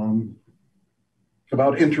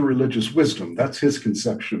interreligious wisdom. That's his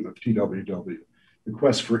conception of TWW, the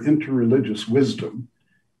quest for interreligious wisdom.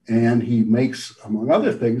 And he makes, among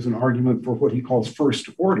other things, an argument for what he calls first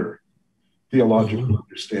order theological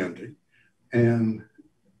understanding, and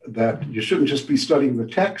that you shouldn't just be studying the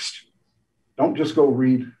text. Don't just go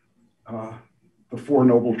read the Four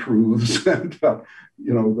Noble Truths and the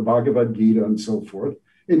Bhagavad Gita and so forth.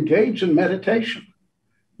 Engage in meditation,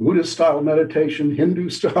 Buddhist-style meditation,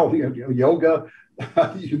 Hindu-style yoga.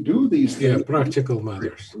 You do these things. Yeah, practical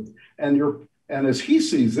matters. And as he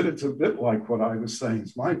sees it, it's a bit like what I was saying,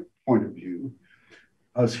 is my point of view.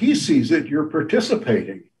 As he sees it, you're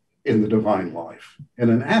participating in the divine life, in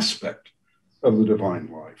an aspect of the divine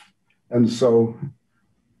life. And so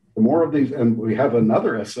the more of these, and we have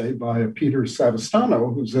another essay by Peter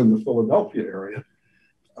Savastano, who's in the Philadelphia area.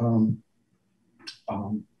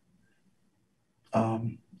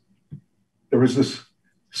 There was this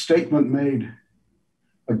statement made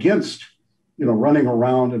against running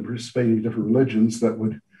around and participating in different religions that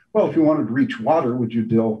would, well, if you wanted to reach water, would you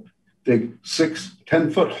dig 6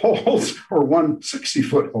 10-foot holes or one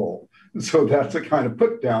 60-foot hole? And so that's a kind of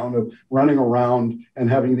put down of running around and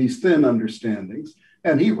having these thin understandings.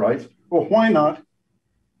 And he writes, well, why not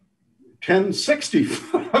 10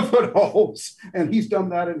 60-foot holes? And he's done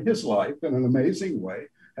that in his life in an amazing way,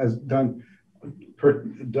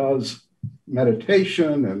 does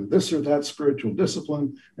meditation and this or that spiritual discipline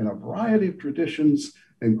in a variety of traditions,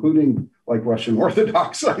 including like Russian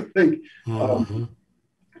Orthodox, I think.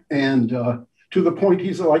 And to the point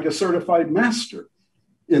he's like a certified master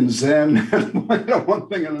in Zen and one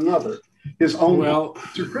thing and another. His own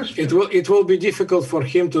Christian. It will be difficult for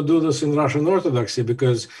him to do this in Russian Orthodoxy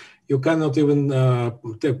because you cannot even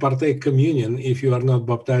partake communion if you are not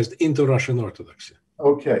baptized into Russian Orthodoxy.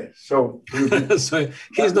 Okay, so so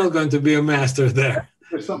he's not going to be a master there.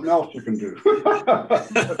 There's something else you can do.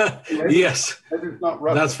 Yes,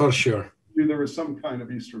 that's for sure. There is some kind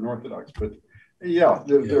of Eastern Orthodox, but yeah,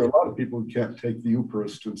 there are a lot of people who can't take the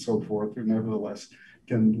Eucharist and so forth, who nevertheless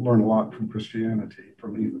can learn a lot from Christianity,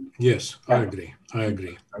 from even. Yes, I agree.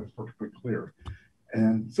 That's perfectly clear.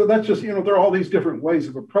 And so that's just, there are all these different ways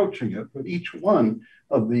of approaching it, but each one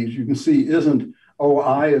of these you can see isn't,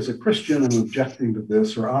 I as a Christian am objecting to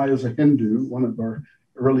this, or I as a Hindu. One of our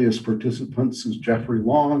earliest participants is Jeffrey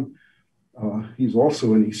Long. He's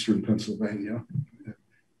also in Eastern Pennsylvania,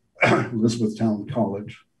 Elizabethtown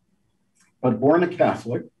College, but born a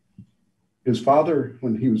Catholic. His father,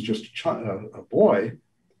 when he was just a boy,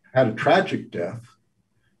 had a tragic death,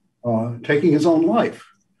 taking his own life,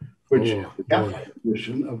 which the Catholic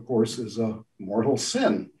tradition, of course, is a mortal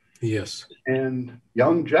sin. Yes. And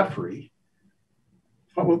young Jeffrey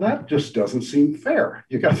thought, well, that just doesn't seem fair.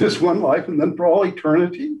 You got this one life, and then for all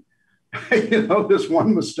eternity, this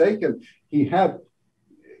one mistake. And he had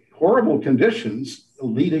horrible conditions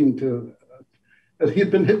leading to, he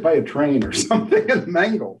had been hit by a train or something and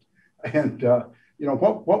mangled. And,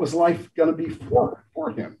 what was life going to be for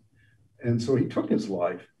him? And so he took his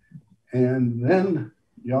life. And then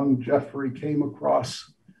young Jeffrey came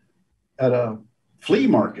across at a flea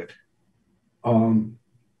market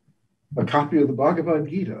a copy of the Bhagavad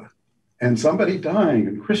Gita and somebody dying,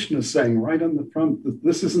 and Krishna saying right on the front that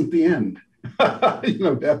this isn't the end.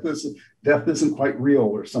 Death isn't quite real,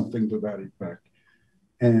 or something to that effect.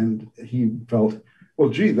 And he felt, well,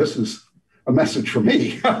 gee, this is a message for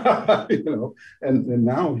me, and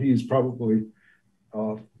now he's probably,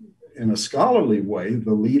 in a scholarly way,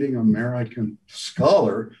 the leading American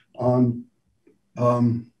scholar on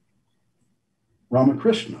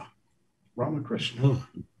Ramakrishna.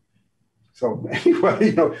 So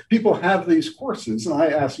anyway, people have these courses, and I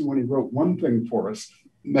asked him when he wrote one thing for us,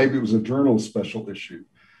 maybe it was a journal special issue,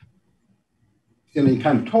 and he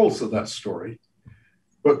kind of told us of that story.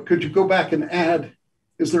 But could you go back and add,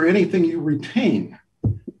 is there anything you retain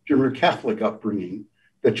from your Catholic upbringing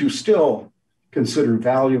that you still consider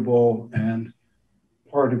valuable and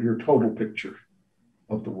part of your total picture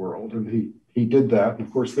of the world? And he did that. And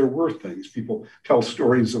of course, there were things. People tell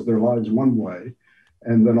stories of their lives one way,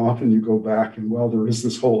 and then often you go back and, well, there is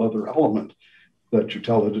this whole other element that you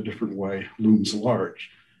tell it a different way, looms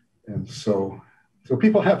large. And so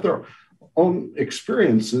people have their own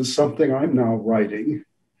experiences. Something I'm now writing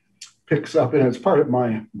picks up, and it's part of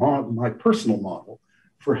my personal model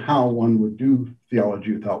for how one would do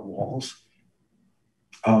theology without walls.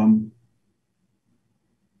 The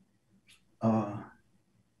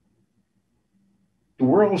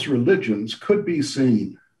world's religions could be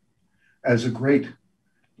seen as a great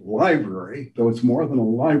library, though it's more than a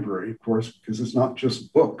library, of course, because it's not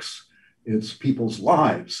just books, it's people's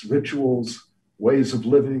lives, rituals, ways of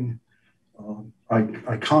living,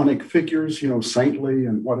 iconic figures, saintly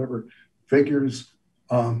and whatever figures.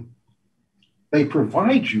 They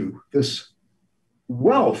provide you this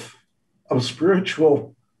wealth of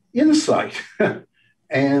spiritual insight.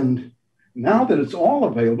 And now that it's all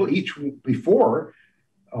available, before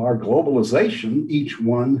our globalization, each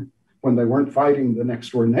one, when they weren't fighting the next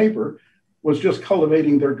door neighbor, was just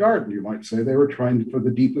cultivating their garden, you might say. They were trying for the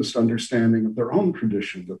deepest understanding of their own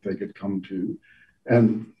tradition that they could come to.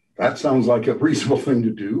 And that sounds like a reasonable thing to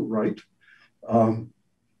do, right?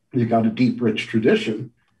 You got a deep, rich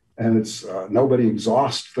tradition, and it's nobody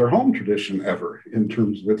exhausts their home tradition ever in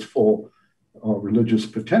terms of its full religious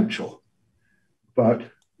potential. But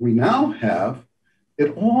we now have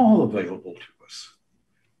it all available to us.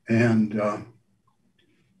 And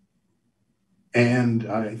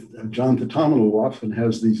John Tatomalu often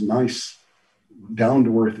has these nice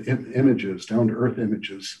down-to-earth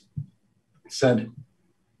images, said,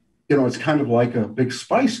 it's kind of like a big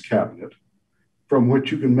spice cabinet from which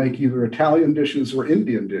you can make either Italian dishes or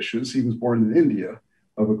Indian dishes. He was born in India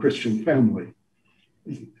of a Christian family.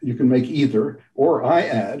 You can make either, or I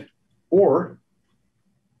add, or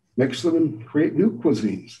mix them and create new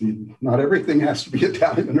cuisines. Not everything has to be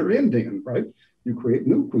Italian or Indian, right? You create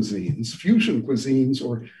new cuisines, fusion cuisines,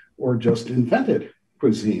 or just invented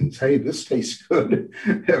cuisines. Hey, this tastes good.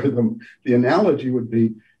 The analogy would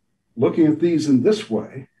be looking at these in this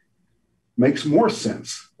way makes more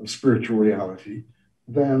sense of spiritual reality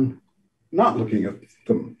than not looking at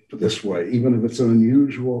them this way, even if it's an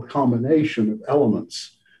unusual combination of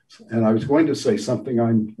elements. And I was going to say something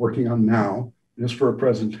I'm working on now, just for a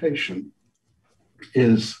presentation,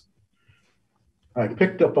 is I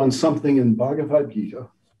picked up on something in Bhagavad Gita.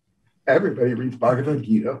 Everybody reads Bhagavad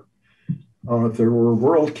Gita. If there were a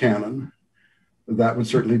world canon, that would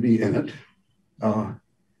certainly be in it.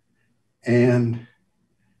 And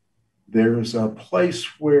there's a place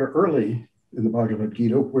where early in the Bhagavad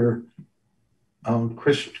Gita where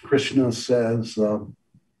Krishna says,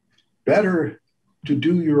 better to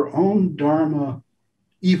do your own dharma,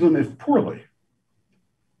 even if poorly,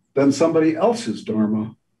 than somebody else's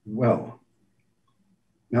dharma well.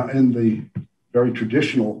 Now, in the very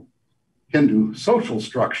traditional Hindu social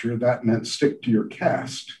structure, that meant stick to your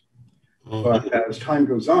caste. But as time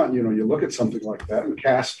goes on, you look at something like that, and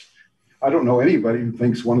caste, I don't know anybody who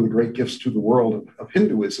thinks one of the great gifts to the world of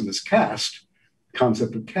Hinduism is caste,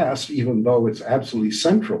 concept of caste, even though it's absolutely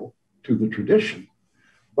central to the tradition.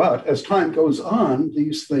 But as time goes on,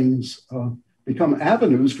 these things become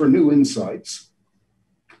avenues for new insights.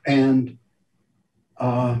 And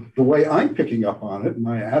the way I'm picking up on it, and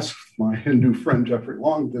I asked my Hindu friend Jeffrey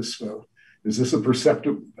Long this, is this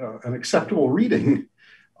an acceptable reading?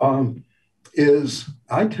 Is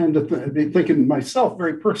I tend to be thinking myself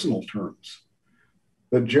very personal terms.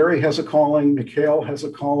 That Jerry has a calling, Mikhail has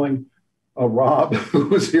a calling, Rob, who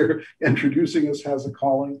was here introducing us, has a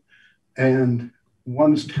calling. And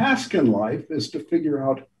one's task in life is to figure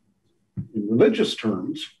out, in religious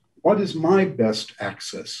terms, what is my best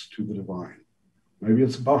access to the divine? Maybe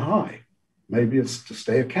it's Baha'i, maybe it's to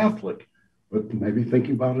stay a Catholic, but maybe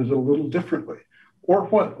thinking about it a little differently. Or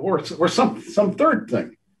some third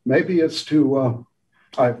thing. Maybe it's to,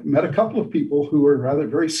 I've met a couple of people who are rather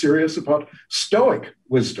very serious about Stoic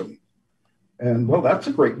wisdom. And well, that's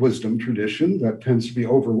a great wisdom tradition that tends to be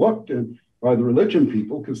overlooked by the religion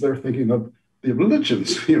people because they're thinking of the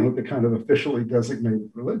religions, the kind of officially designated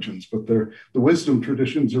religions, but the wisdom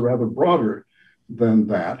traditions are rather broader than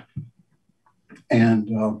that.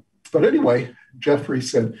 And, but anyway, Jeffrey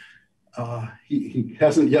said, he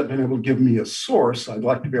hasn't yet been able to give me a source. I'd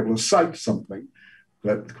like to be able to cite something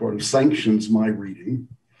that sort of sanctions my reading.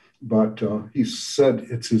 But he said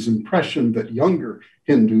it's his impression that younger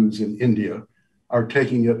Hindus in India are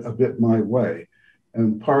taking it a bit my way.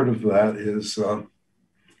 And part of that is a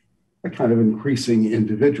kind of increasing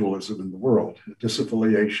individualism in the world,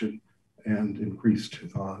 disaffiliation and increased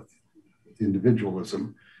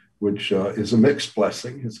individualism, which is a mixed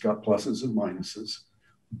blessing. It's got pluses and minuses.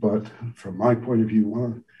 But from my point of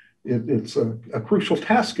view, it's a crucial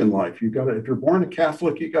task in life. If you're born a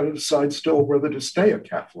Catholic, you got to decide still whether to stay a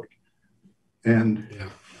Catholic. And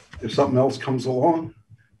if something else comes along,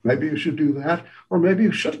 maybe you should do that, or maybe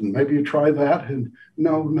you shouldn't. Maybe you try that, and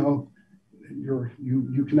no,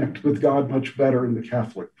 you connect with God much better in the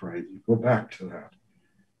Catholic faith. You go back to that.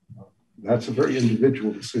 That's a very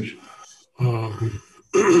individual decision.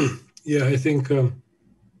 Yeah, I think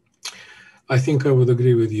I would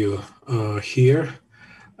agree with you here.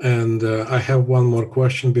 And I have one more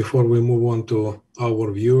question before we move on to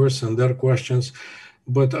our viewers and their questions.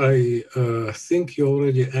 But I think you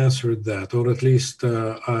already answered that, or at least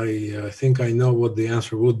I think I know what the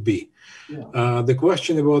answer would be. Yeah. The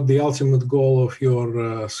question about the ultimate goal of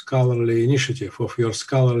your scholarly initiative, of your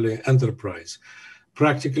scholarly enterprise.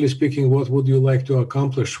 Practically speaking, what would you like to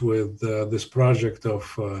accomplish with this project of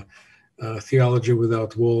theology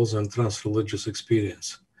without walls and transreligious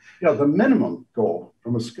experience? Yeah, the minimum goal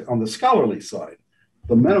on the scholarly side,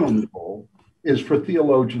 the minimum goal is for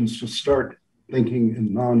theologians to start thinking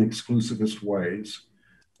in non-exclusivist ways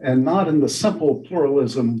and not in the simple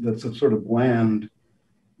pluralism that's a sort of bland,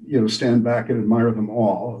 stand back and admire them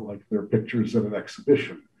all, like they're pictures at an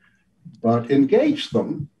exhibition, but engage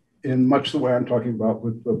them in much the way I'm talking about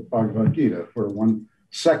with the Bhagavad Gita, where one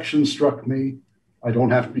section struck me. I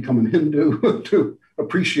don't have to become a Hindu to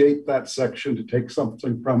appreciate that section, to take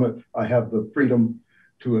something from it. I have the freedom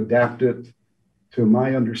to adapt it to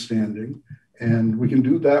my understanding. And we can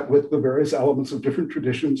do that with the various elements of different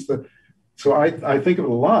traditions. So I think of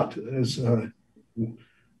it a lot as a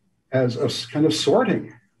kind of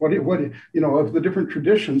sorting. What of the different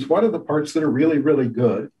traditions, what are the parts that are really, really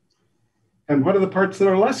good? And what are the parts that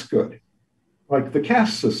are less good? Like the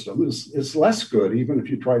caste system is less good, even if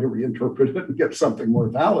you try to reinterpret it and get something more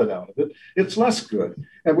valid out of it, it's less good.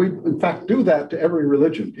 And we, in fact, do that to every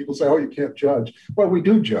religion. People say, oh, you can't judge. Well, we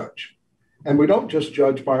do judge. And we don't just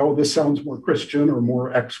judge by, oh, this sounds more Christian or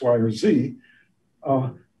more X, Y, or Z.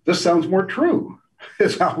 This sounds more true.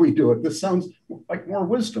 is how we do it. This sounds like more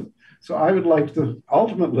wisdom. So I would like to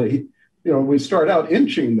ultimately, we start out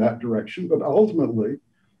inching that direction, but ultimately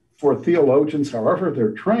for theologians, however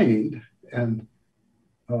they're trained, and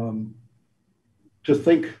to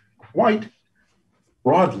think quite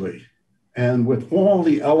broadly and with all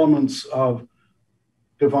the elements of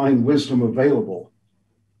divine wisdom available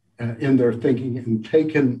in their thinking and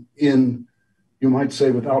taken in, you might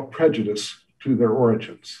say, without prejudice to their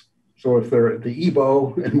origins. So if they're the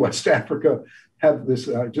Igbo in West Africa, have this,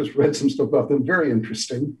 I just read some stuff about them, very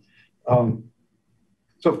interesting. So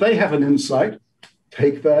if they have an insight,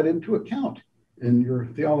 take that into account in your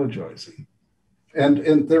theologizing.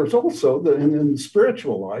 And there's also, in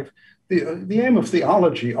spiritual life, the aim of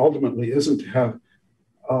theology ultimately isn't to have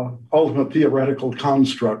ultimate theoretical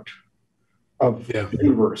construct of the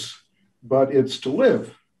universe, but it's to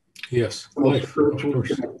live. Yes, the most spiritual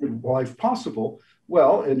life possible.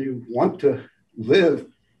 Well, and you want to live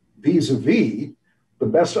vis-a-vis the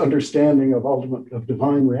best understanding of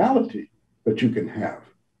divine reality that you can have.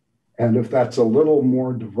 And if that's a little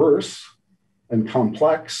more diverse and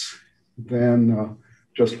complex than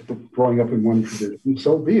just growing up in one tradition,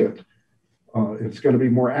 so be it. It's going to be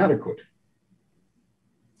more adequate.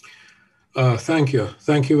 Thank you.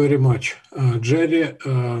 Thank you very much. Jerry,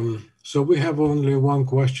 so we have only one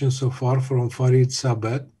question so far from Farid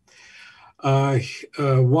Sabet.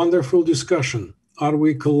 Wonderful discussion. Are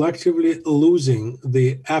we collectively losing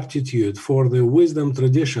the aptitude for the wisdom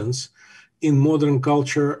traditions in modern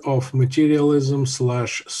culture of materialism /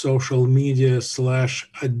 social media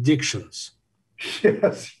 / addictions?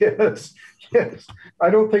 Yes. I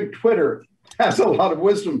don't think Twitter has a lot of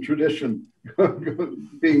wisdom tradition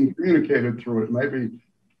being communicated through it. Maybe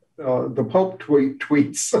the Pope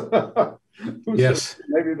tweets. Yes.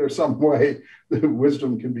 Maybe there's some way that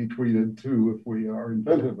wisdom can be tweeted too if we are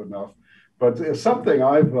inventive enough. But it's something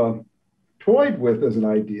I've toyed with as an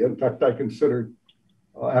idea. In fact, I considered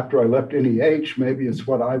after I left NEH, maybe it's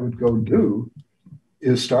what I would go do,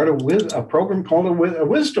 is start a program called a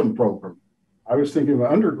wisdom program. I was thinking of an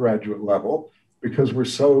undergraduate level because we're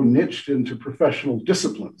so niched into professional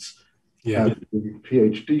disciplines at the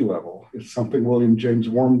PhD level. It's something William James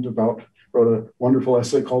warned about, wrote a wonderful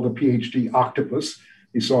essay called A PhD Octopus.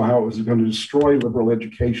 He saw how it was going to destroy liberal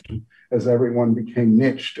education as everyone became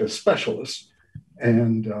niched as specialists.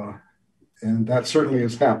 And that certainly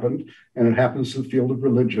has happened. And it happens in the field of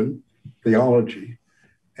religion, theology.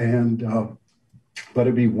 And but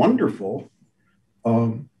it'd be wonderful.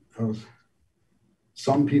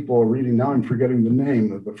 Some people are reading, now I'm forgetting the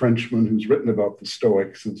name of the Frenchman who's written about the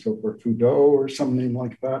Stoics and so forth, Foucault or something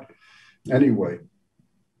like that. Anyway,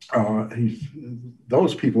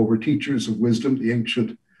 those people were teachers of wisdom, the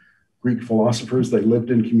ancient Greek philosophers. They lived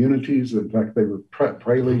in communities. In fact, they were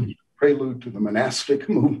prelude to the monastic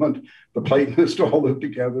movement. The Platonists all lived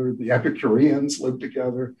together. The Epicureans lived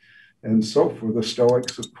together, and so forth. The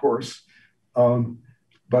Stoics, of course.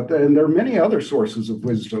 But then there are many other sources of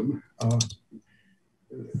wisdom.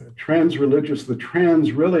 Transreligious, the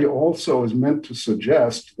trans really also is meant to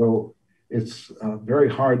suggest, though it's very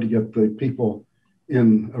hard to get the people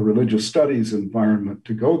in a religious studies environment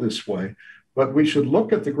to go this way, but we should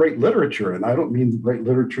look at the great literature, and I don't mean the great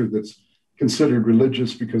literature that's considered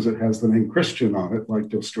religious because it has the name Christian on it, like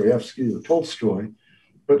Dostoevsky or Tolstoy,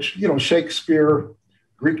 but Shakespeare,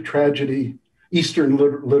 Greek tragedy, Eastern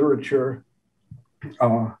literature,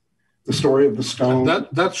 the story of the stone.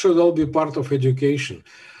 That should all be part of education,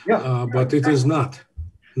 but it is not.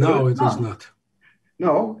 No, it is not.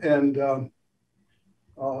 No, and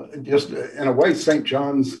just in a way, St.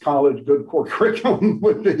 John's College good core curriculum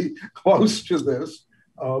would be close to this.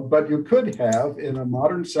 But you could have in a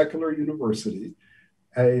modern secular university,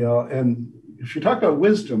 and if you talk about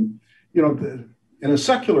wisdom, in a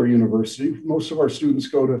secular university, most of our students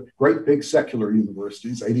go to great big secular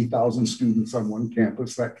universities, 80,000 students on one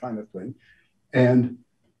campus, that kind of thing. And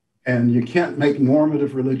you can't make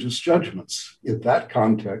normative religious judgments in that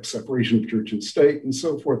context, separation of church and state and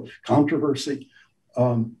so forth, controversy.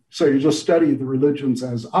 So you just study the religions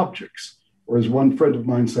as objects, or as one friend of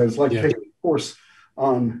mine says, like taking a course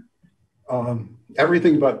on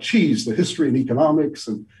everything about cheese, the history and economics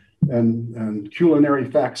and culinary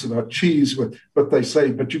facts about cheese, but they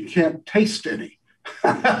say, but you can't taste any.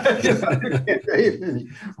 You can't taste any.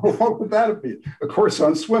 Well, what would that be? A course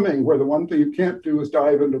on swimming, where the one thing you can't do is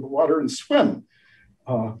dive into the water and swim.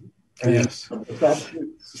 That's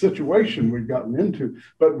the situation we've gotten into.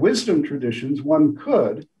 But wisdom traditions, one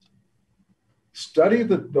could study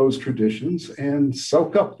those traditions and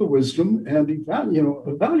soak up the wisdom and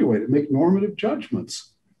evaluate it, make normative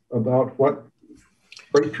judgments about what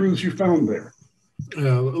great truths you found there.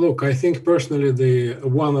 Look, I think personally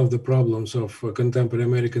one of the problems of contemporary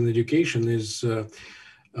American education is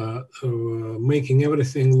making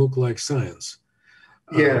everything look like science.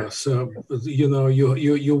 So,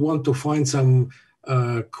 you want to find some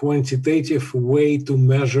quantitative way to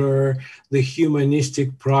measure the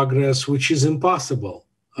humanistic progress, which is impossible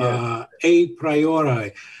a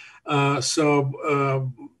priori.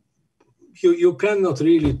 You cannot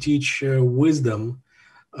really teach wisdom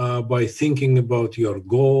by thinking about your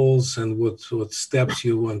goals and what steps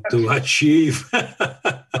you want to achieve.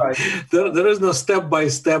 Right. There is no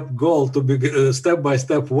step-by-step goal to be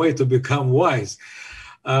step-by-step way to become wise.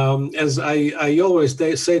 As I always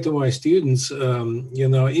say to my students,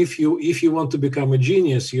 if you want to become a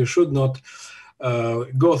genius, you should not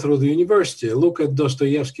go through the university. Look at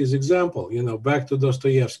Dostoevsky's example. Back to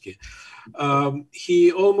Dostoevsky.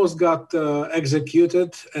 He almost got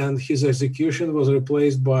executed, and his execution was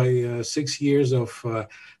replaced by 6 years of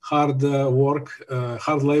hard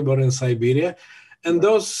labor in Siberia. And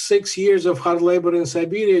those 6 years of hard labor in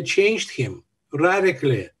Siberia changed him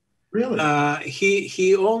radically. Really?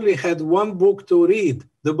 He only had one book to read,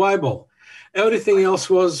 the Bible. Everything else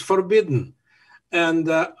was forbidden. And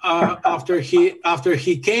after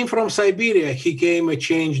he came from Siberia, he became a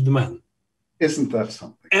changed man. Isn't that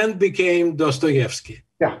something? And became Dostoevsky.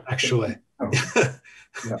 Yeah, actually. Oh.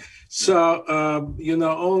 Yeah. So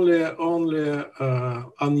only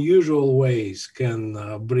unusual ways can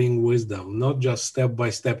bring wisdom, not just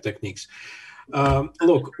step-by-step techniques.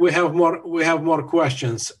 Look, we have more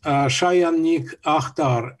questions. Shayanik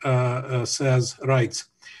Akhtar writes,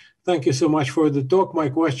 "Thank you so much for the talk. My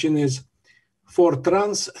question is, for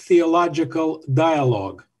trans-theological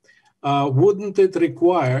dialogue, wouldn't it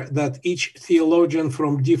require that each theologian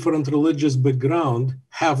from different religious background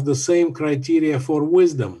have the same criteria for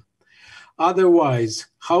wisdom? Otherwise,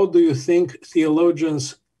 how do you think theologians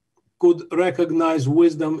could recognize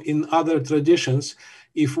wisdom in other traditions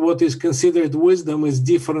if what is considered wisdom is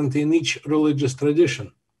different in each religious tradition?"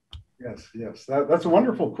 Yes. That's a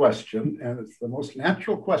wonderful question, and it's the most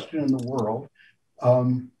natural question in the world.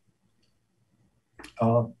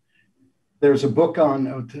 There's a book on,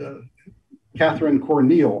 Catherine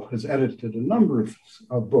Cornell has edited a number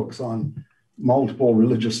of books on multiple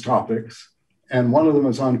religious topics, and one of them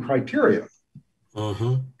is on criteria.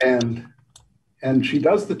 Uh-huh. And she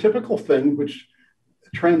does the typical thing which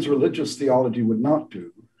transreligious theology would not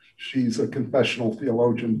do. She's a confessional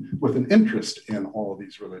theologian with an interest in all of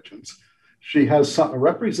these religions. She has a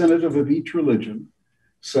representative of each religion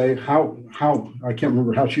say how I can't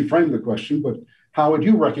remember how she framed the question, but how would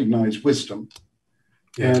you recognize wisdom?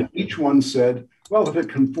 Yeah. And each one said, well, if it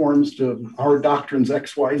conforms to our doctrines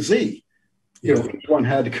X, Y, Z, each one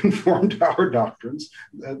had to conform to our doctrines.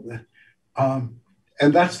 And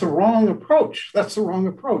that's the wrong approach.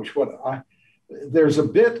 There's a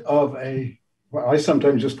bit of I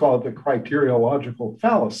sometimes just call it the criteriological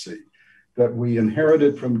fallacy that we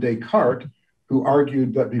inherited from Descartes, who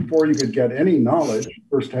argued that before you could get any knowledge, you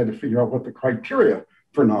first had to figure out what the criteria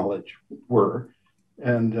for knowledge were.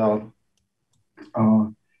 And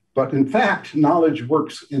but in fact, knowledge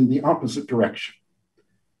works in the opposite direction.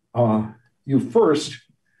 You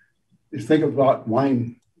think about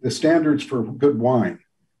wine, the standards for good wine.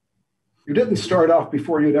 You didn't start off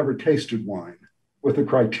before you'd ever tasted wine with the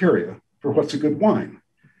criteria for what's a good wine.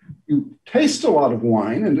 You taste a lot of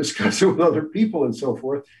wine and discuss it with other people and so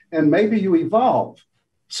forth, and maybe you evolve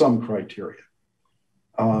some criteria.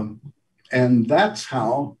 And that's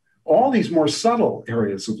how all these more subtle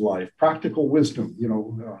areas of life, practical wisdom,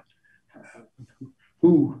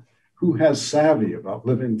 who has savvy about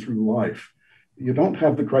living through life. You don't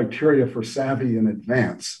have the criteria for savvy in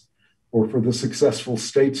advance or for the successful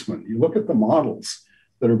statesman. You look at the models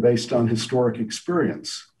that are based on historic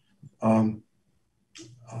experience.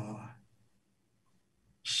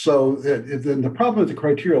 So then the problem with the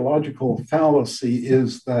criteriological fallacy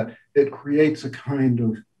is that it creates a kind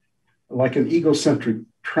of like an egocentric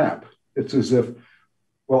trap. It's as if,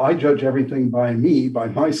 well, I judge everything by me, by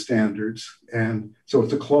my standards. And so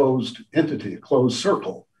it's a closed entity, a closed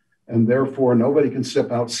circle. And therefore, nobody can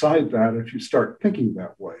step outside that if you start thinking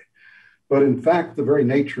that way. But in fact, the very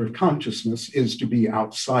nature of consciousness is to be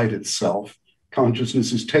outside itself.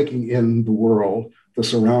 Consciousness is taking in the world, the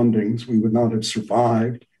surroundings. We would not have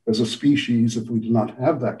survived as a species if we did not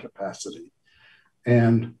have that capacity.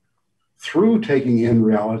 And through taking in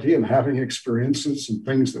reality and having experiences and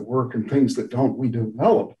things that work and things that don't, we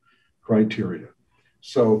develop criteria.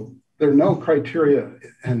 So there are no criteria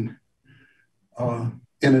in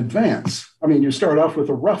advance. I mean, you start off with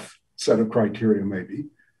a rough set of criteria maybe,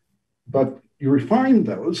 but you refine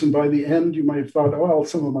those, and by the end, you might have thought, oh, well,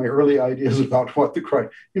 some of my early ideas about what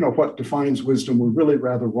what defines wisdom were really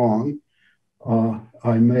rather wrong.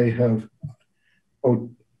 I may have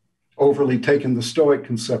overly taken the Stoic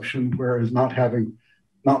conception, whereas not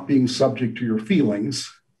being subject to your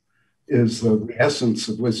feelings is the essence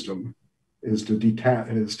of wisdom, is to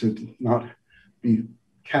not be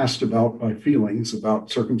cast about by feelings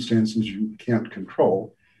about circumstances you can't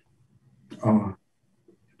control.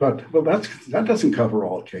 But that doesn't cover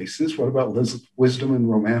all cases. What about wisdom and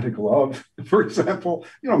romantic love, for example?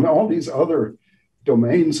 All these other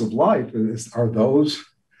domains of life. Are those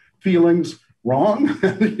feelings wrong?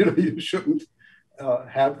 You shouldn't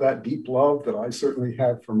have that deep love that I certainly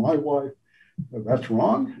have for my wife. That's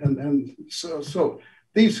wrong. And so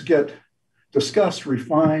these get discussed,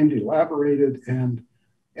 refined, elaborated, and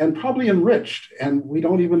probably enriched. And we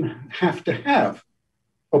don't even have to have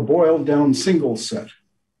a boiled down single set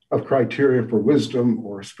of criteria for wisdom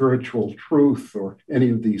or spiritual truth or any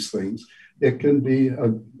of these things. It can be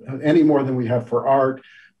any more than we have for art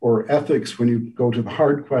or ethics. When you go to the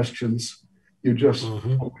hard questions, you just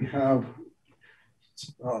have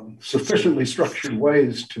sufficiently structured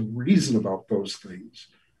ways to reason about those things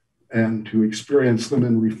and to experience them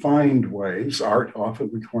in refined ways. Art often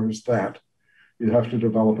requires that. You have to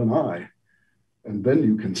develop an eye, and then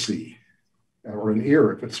you can see, or an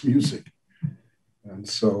ear if it's music.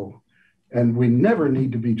 And we never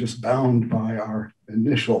need to be just bound by our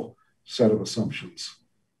initial set of assumptions.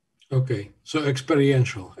 Okay, so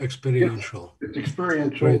experiential. It's experiential,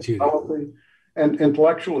 developing, and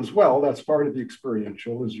intellectual as well. That's part of the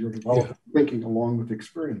experiential, is you're developing thinking along with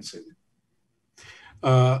experiencing.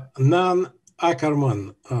 Nan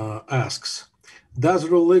Ackerman asks, does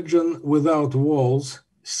religion without walls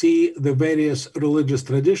see the various religious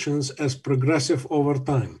traditions as progressive over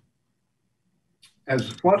time?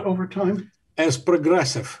 As what over time? As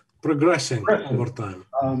progressing over time.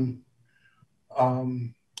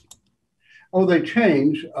 They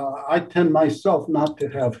change. I tend myself not to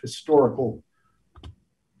have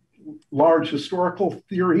large historical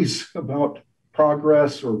theories about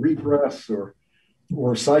progress or regress or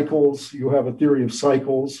cycles. You have a theory of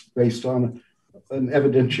cycles based on an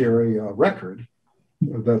evidentiary record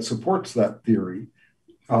that supports that theory.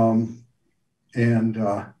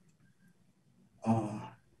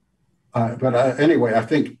 Anyway, I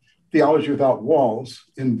think theology without walls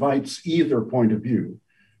invites either point of view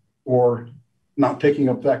or not taking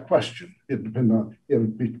up that question. It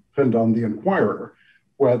would depend on the inquirer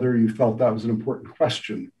whether you felt that was an important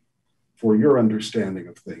question for your understanding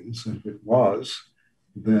of things. If it was,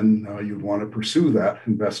 then you'd want to pursue that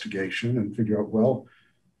investigation and figure out, well,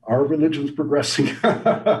 are religions progressing?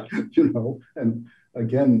 And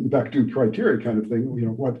again, back to criteria kind of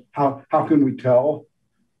thing. How can we tell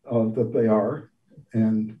that they are?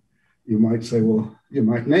 And you might say, well, you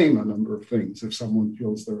might name a number of things. If someone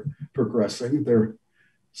feels they're progressing, we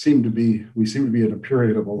seem to be in a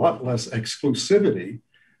period of a lot less exclusivity,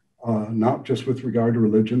 not just with regard to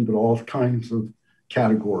religion, but all kinds of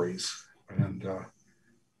categories.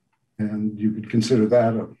 And you could consider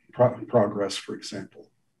that a progress, for example.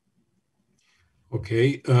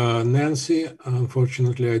 Okay, Nancy,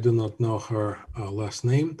 unfortunately, I do not know her last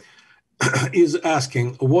name, is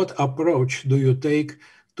asking, what approach do you take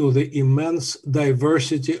to the immense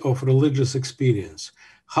diversity of religious experience?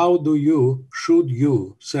 How should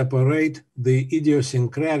you separate the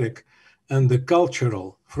idiosyncratic and the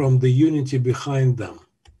cultural from the unity behind them?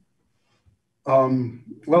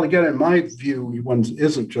 Well, again, in my view, one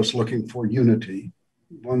isn't just looking for unity.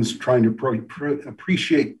 One's trying to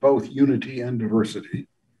appreciate both unity and diversity,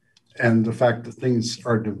 and the fact that things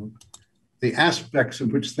are the aspects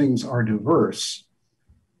in which things are diverse.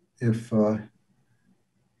 If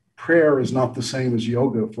prayer is not the same as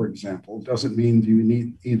yoga, for example, doesn't mean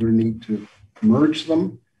you either need to merge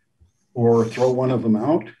them or throw one of them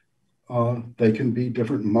out. They can be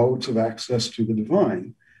different modes of access to the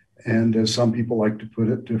divine. And as some people like to put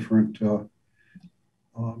it, different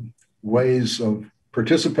ways of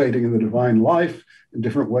participating in the divine life, and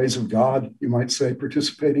different ways of God, you might say,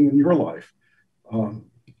 participating in your life. There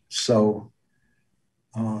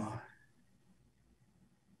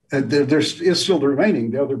is still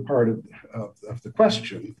remaining, the other part of the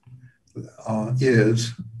question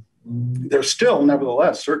is, there's still,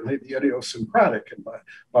 nevertheless, certainly the idiosyncratic. And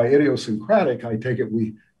by idiosyncratic, I take it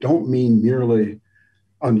we don't mean merely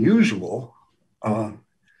unusual.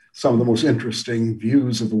 Some of the most interesting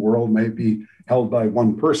views of the world may be held by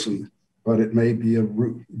one person, but it may be a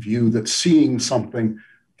view that's seeing something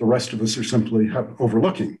the rest of us are simply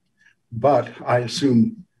overlooking. But I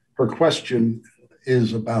assume her question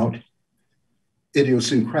is about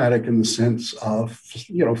idiosyncratic in the sense of,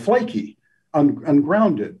 flaky,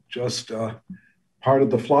 ungrounded, just part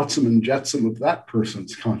of the flotsam and jetsam of that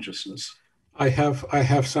person's consciousness. I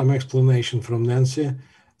have some explanation from Nancy,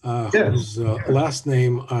 whose last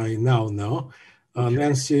name I now know.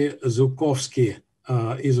 Nancy Zukovsky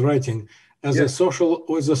is writing, as a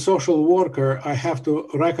social worker, I have to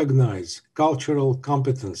recognize cultural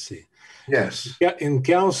competency. Yes. In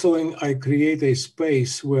counseling, I create a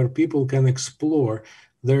space where people can explore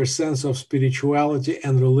their sense of spirituality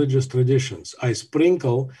and religious traditions. I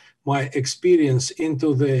sprinkle my experience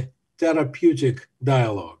into the therapeutic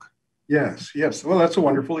dialogue. Yes. Well, that's a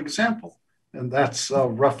wonderful example. And that's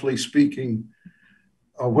roughly speaking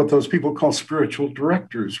what those people call spiritual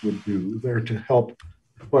directors would do. They're to help,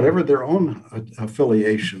 whatever their own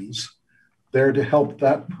affiliations, they're to help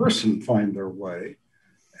that person find their way.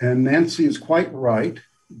 And Nancy is quite right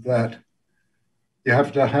that you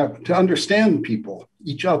have to understand people,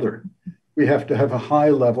 each other. We have to have a high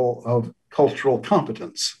level of cultural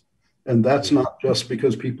competence. And that's not just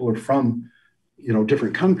because people are from,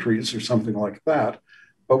 different countries or something like that,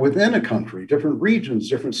 but within a country, different regions,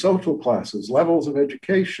 different social classes, levels of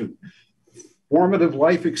education, formative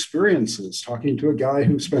life experiences, talking to a guy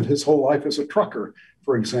who spent his whole life as a trucker,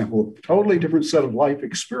 for example, totally different set of life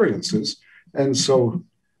experiences. And so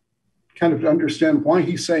kind of to understand why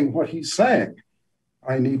he's saying what he's saying,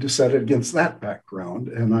 I need to set it against that background.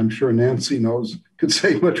 And I'm sure Nancy could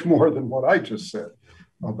say much more than what I just said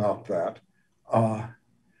about that.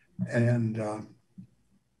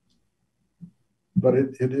 But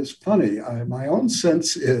it is funny. My own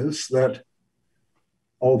sense is that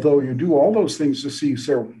although you do all those things to see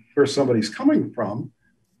where somebody's coming from,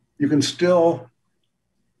 you can still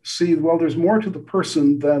see, well, there's more to the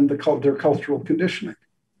person than their cultural conditioning.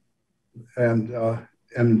 And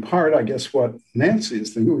in part, I guess what Nancy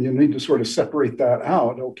is thinking, you need to sort of separate that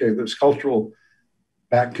out. Okay, there's cultural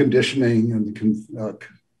back conditioning and the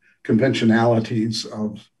conventionalities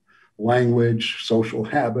of language, social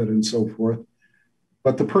habit, and so forth.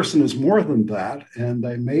 But the person is more than that, and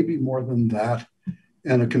they may be more than that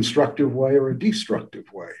in a constructive way or a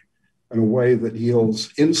destructive way, in a way that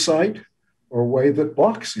yields insight or a way that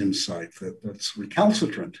blocks insight, that's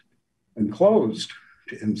recalcitrant and closed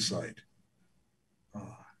to insight.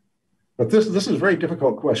 But this is a very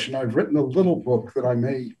difficult question. I've written a little book that I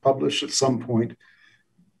may publish at some point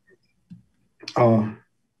on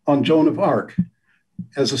Joan of Arc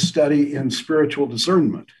as a study in spiritual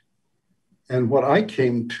discernment. And what I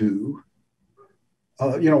came to,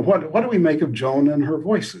 what do we make of Joan and her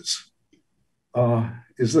voices?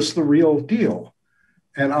 Is this the real deal?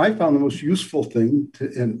 And I found the most useful thing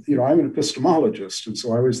I'm an epistemologist, and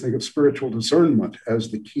so I always think of spiritual discernment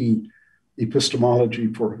as the key epistemology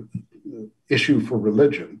for issue for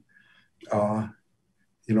religion. How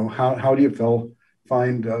do you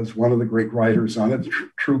find, as one of the great writers on it,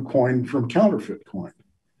 true coin from counterfeit coin,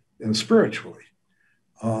 spiritually?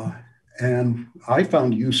 And I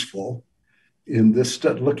found useful in this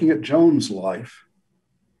looking at Joan's life,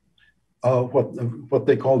 what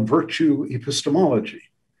they call virtue epistemology,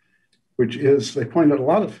 which is they point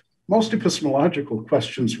out most epistemological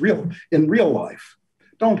questions in real life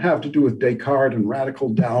don't have to do with Descartes and radical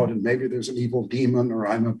doubt and maybe there's an evil demon or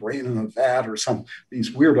I'm a brain in a vat or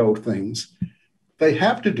these weirdo things. They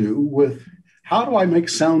have to do with how do I make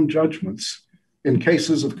sound judgments in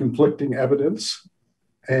cases of conflicting evidence,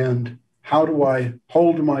 and how do I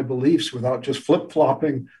hold to my beliefs without just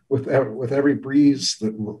flip-flopping with every breeze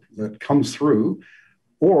that comes through?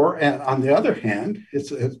 Or on the other hand,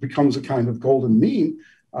 it becomes a kind of golden mean.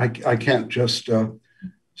 I can't just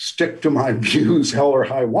stick to my views, hell or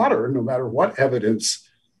high water, no matter what evidence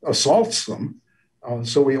assaults them.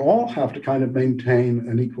 So we all have to kind of maintain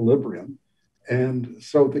an equilibrium. And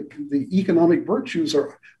so the economic virtues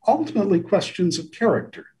are ultimately questions of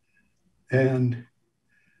character. And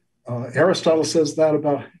Aristotle says that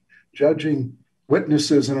about judging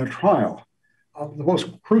witnesses in a trial. The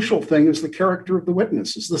most crucial thing is the character of the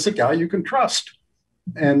witness. Is this a guy you can trust?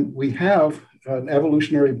 And we have an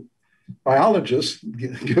evolutionary biologist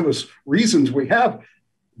give us reasons. We have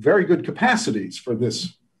very good capacities for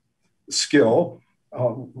this skill.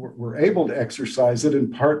 We're able to exercise it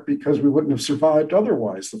in part because we wouldn't have survived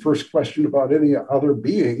otherwise. The first question about any other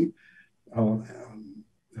being,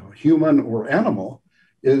 human or animal,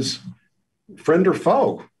 is friend or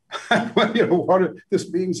foe? What are this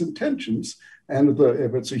being's intentions? And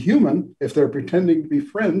if it's a human, if they're pretending to be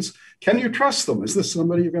friends, can you trust them? Is this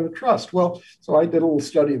somebody you're going to trust? Well, so I did a little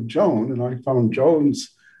study of Joan, and I found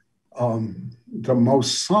Joan's the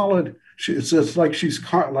most solid. It's like she's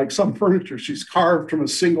like some furniture. She's carved from a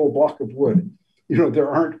single block of wood. there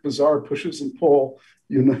aren't bizarre pushes and pull.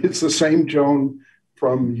 It's the same Joan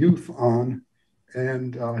from youth on.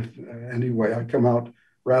 And anyway, I come out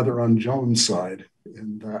rather on Joan's side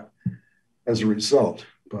in that as a result.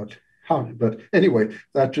 But anyway,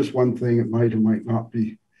 that's just one thing. It might or might not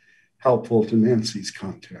be helpful to Nancy's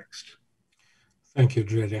context. Thank you,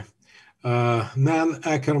 Jerry. Nan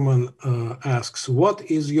Ackerman asks, what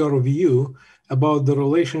is your view about the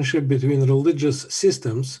relationship between religious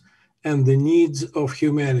systems and the needs of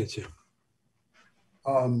humanity?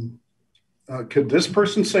 Could this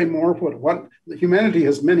person say more? What humanity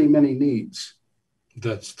has many, many needs.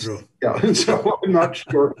 That's true. Yeah, and so I'm not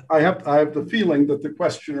sure. I have the feeling that the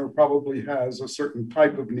questioner probably has a certain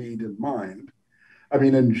type of need in mind. I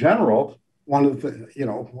mean, in general, one of the,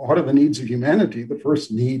 what are the needs of humanity? The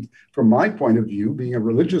first need, from my point of view, being a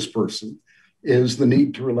religious person, is the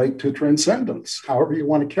need to relate to transcendence, however you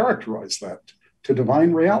want to characterize that, to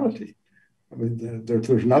divine reality. I mean,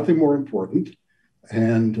 there's nothing more important.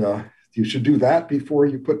 And you should do that before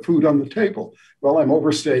you put food on the table. Well, I'm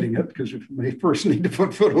overstating it because you may first need to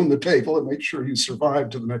put food on the table and make sure you survive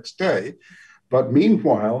to the next day. But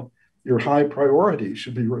meanwhile, your high priority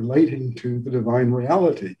should be relating to the divine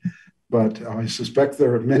reality. But I suspect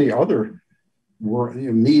there are many other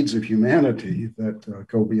needs of humanity that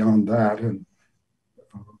go beyond that. And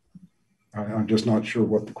I'm just not sure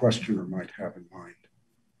what the questioner might have in mind.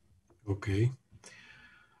 Okay.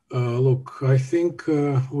 Look, I think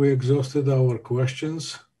we exhausted our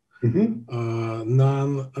questions. Mm-hmm.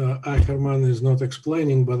 Nan Ackerman is not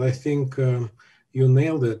explaining, but I think you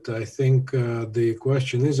nailed it. I think the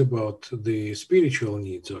question is about the spiritual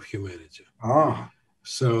needs of humanity.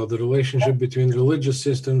 So the relationship between religious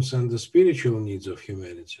systems and the spiritual needs of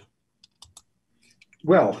humanity.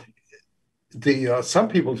 Well, some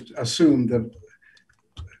people assume that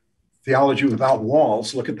theology without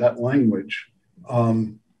walls, look at that language,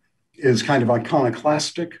 is kind of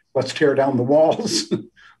iconoclastic. Let's tear down the walls.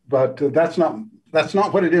 But that's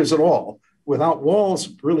not what it is at all. Without walls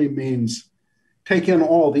really means take in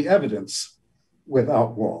all the evidence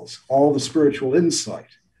without walls, all the spiritual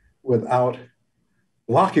insight without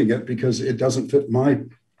blocking it because it doesn't fit my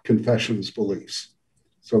confession's beliefs.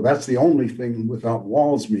 So that's the only thing without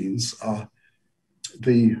walls means.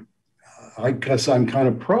 I guess I'm kind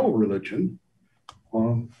of pro-religion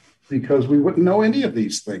because we wouldn't know any of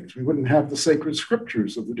these things. We wouldn't have the sacred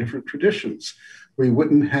scriptures of the different traditions. We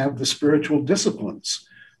wouldn't have the spiritual disciplines,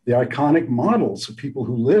 the iconic models of people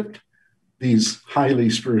who lived these highly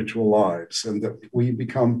spiritual lives, and that we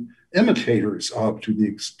become imitators of to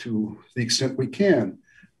the extent we can.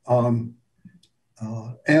 And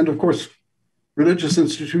of course, religious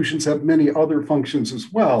institutions have many other functions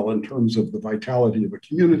as well in terms of the vitality of a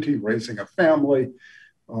community, raising a family,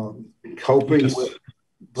 coping with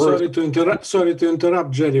birth. Sorry to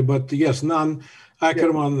interrupt, Jerry, but yes, Nan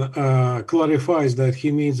Ackerman clarifies that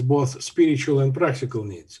he means both spiritual and practical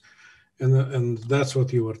needs. And that's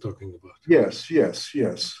what you were talking about. Yes.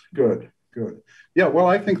 Good. Yeah, well,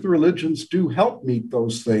 I think the religions do help meet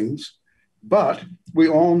those things, but we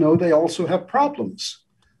all know they also have problems.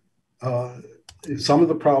 Some of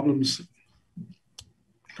the problems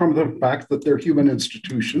come from the fact that they're human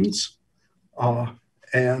institutions,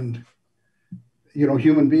 and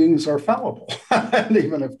human beings are fallible. And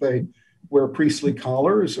even if they wear priestly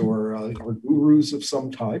collars or are gurus of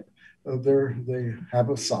some type, they have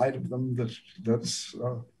a side of them that's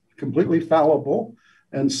completely fallible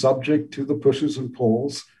and subject to the pushes and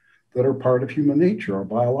pulls that are part of human nature, our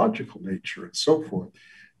biological nature, and so forth.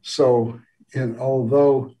 So,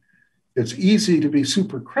 although it's easy to be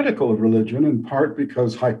super critical of religion, in part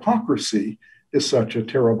because hypocrisy is such a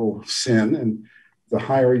terrible sin, and the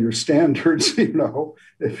higher your standards,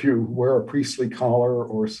 if you wear a priestly collar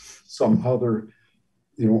or some other,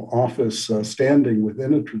 office standing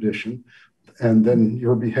within a tradition, and then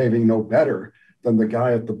you're behaving no better than the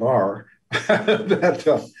guy at the bar, that's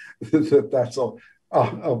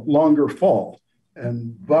a longer fall.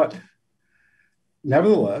 But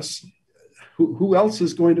nevertheless, who else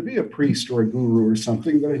is going to be a priest or a guru or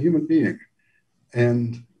something than a human being?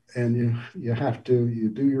 And you have to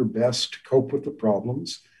do your best to cope with the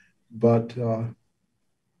problems, but and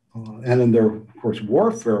in their, of course,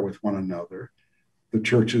 warfare with one another, the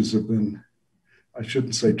churches have been, I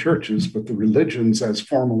shouldn't say churches, but the religions as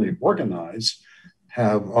formally organized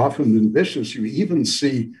have often been vicious. You even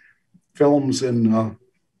see films in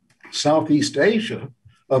Southeast Asia,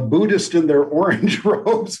 a Buddhist in their orange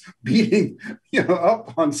robes beating,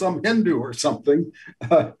 up on some Hindu or something,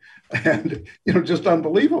 and just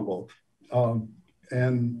unbelievable. But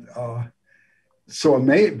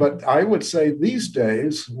I would say these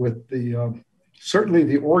days, with the certainly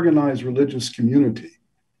the organized religious community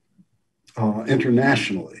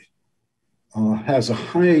internationally has a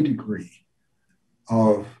high degree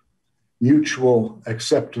of mutual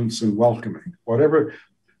acceptance and welcoming. Whatever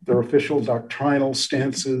their official doctrinal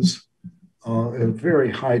stances, a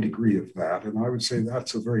very high degree of that. And I would say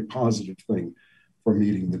that's a very positive thing for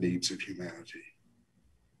meeting the needs of humanity.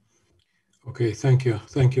 Okay, thank you.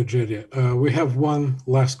 Thank you, Jerry. We have one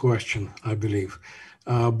last question, I believe,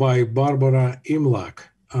 by Barbara Imlach.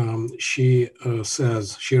 She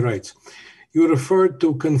writes, you referred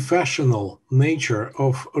to confessional nature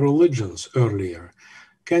of religions earlier.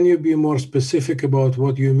 Can you be more specific about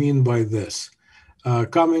what you mean by this?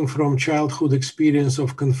 Coming from childhood experience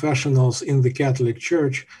of confessionals in the Catholic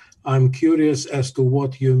Church, I'm curious as to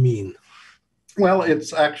what you mean. Well,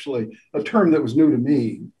 it's actually a term that was new to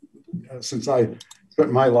me since I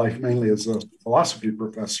spent my life mainly as a philosophy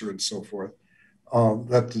professor and so forth.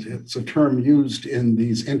 That it's a term used in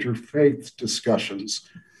these interfaith discussions,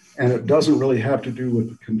 and it doesn't really have to do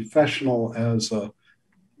with confessional as a,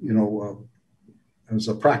 as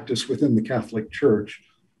a practice within the Catholic Church.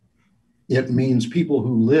 It means people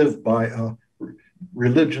who live by a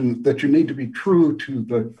religion that you need to be true to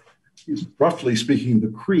the, roughly speaking, the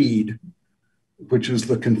creed, which is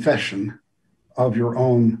the confession of your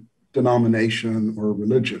own denomination or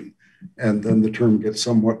religion. And then the term gets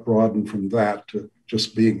somewhat broadened from that to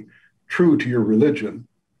just being true to your religion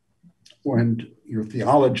when you're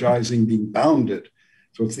theologizing, being bounded.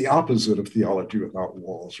 So it's the opposite of theology without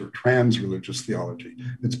walls or transreligious theology.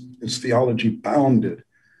 It's theology bounded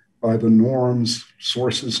by the norms,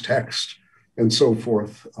 sources, text, and so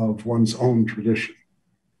forth of one's own tradition.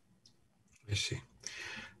 I see.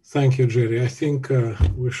 Thank you, Jerry. I think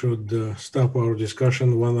we should stop our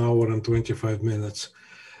discussion 1 hour and 25 minutes.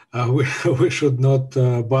 We should not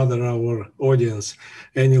bother our audience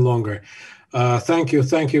any longer. Thank you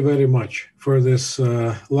very much for this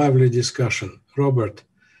lively discussion. Robert,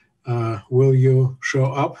 will you show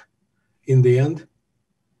up in the end?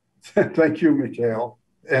 Thank you, Mikhail,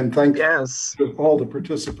 and thank you to all the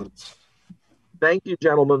participants. Thank you,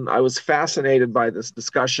 gentlemen. I was fascinated by this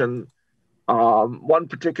discussion. One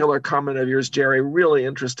particular comment of yours, Jerry, really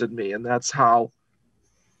interested me, and that's how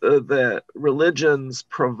the religions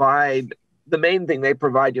provide, the main thing they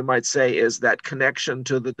provide, you might say, is that connection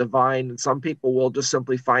to the divine. And some people will just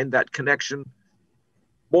simply find that connection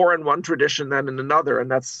more in one tradition than in another. And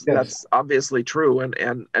that's obviously true.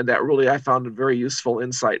 And that really, I found a very useful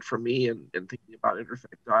insight for me in thinking about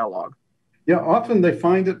interfaith dialogue. Yeah, often they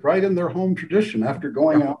find it right in their home tradition after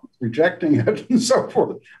going out, rejecting it and so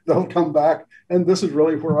forth. They'll come back, and this is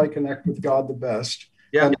really where I connect with God the best.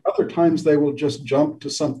 Yeah. And other times they will just jump to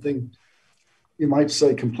something, you might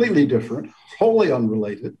say, completely different, wholly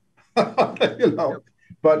unrelated,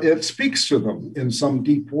 but it speaks to them in some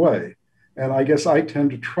deep way. And I guess I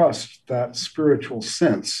tend to trust that spiritual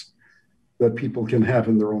sense that people can have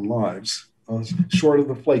in their own lives, short of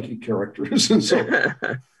the flaky characters and so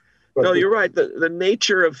forth. No, you're right. The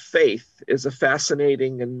nature of faith is a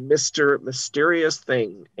fascinating and mysterious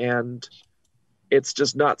thing. And it's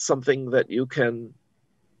just not something that you can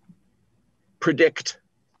predict,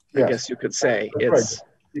 I guess you could say. Right.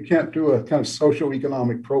 You can't do a kind of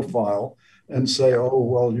socioeconomic profile and say, oh,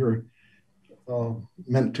 well, you're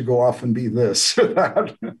meant to go off and be this or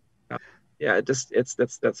that. Yeah,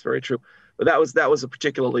 that's very true. But that was a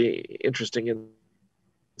particularly interesting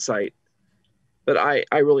insight that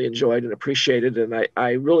I really enjoyed and appreciated. And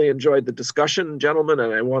I really enjoyed the discussion, gentlemen,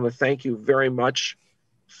 and I want to thank you very much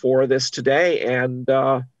for this today. And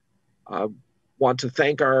I want to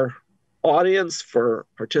thank our audience for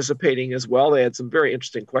participating as well. They had some very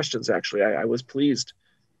interesting questions, actually. I was pleased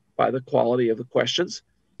by the quality of the questions.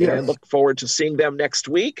 Yes. And look forward to seeing them next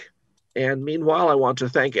week. And meanwhile, I want to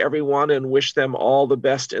thank everyone and wish them all the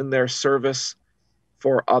best in their service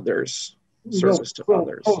for others, service to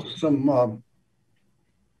others. Some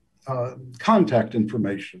contact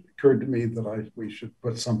information. It occurred to me that we should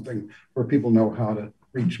put something where people know how to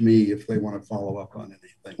reach me if they want to follow up on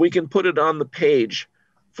anything. We can put it on the page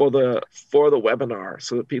for the webinar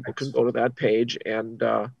so that people can go to that page, and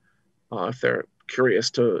if they're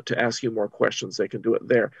curious to ask you more questions, they can do it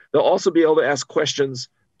there. They'll also be able to ask questions,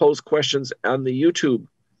 pose questions on the YouTube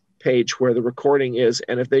page where the recording is,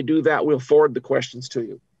 and if they do that, we'll forward the questions to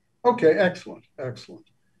you. Okay, excellent.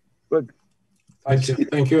 Good. Thank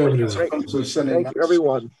you, everyone. Thank you,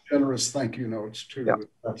 everyone. Generous thank you notes too.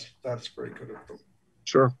 Yeah. That's very good of them.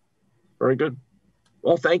 Sure, very good.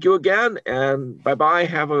 Well, thank you again, and bye-bye.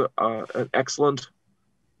 Have an excellent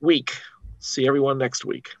week. See everyone next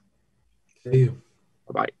week. See you.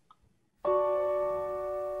 Bye-bye.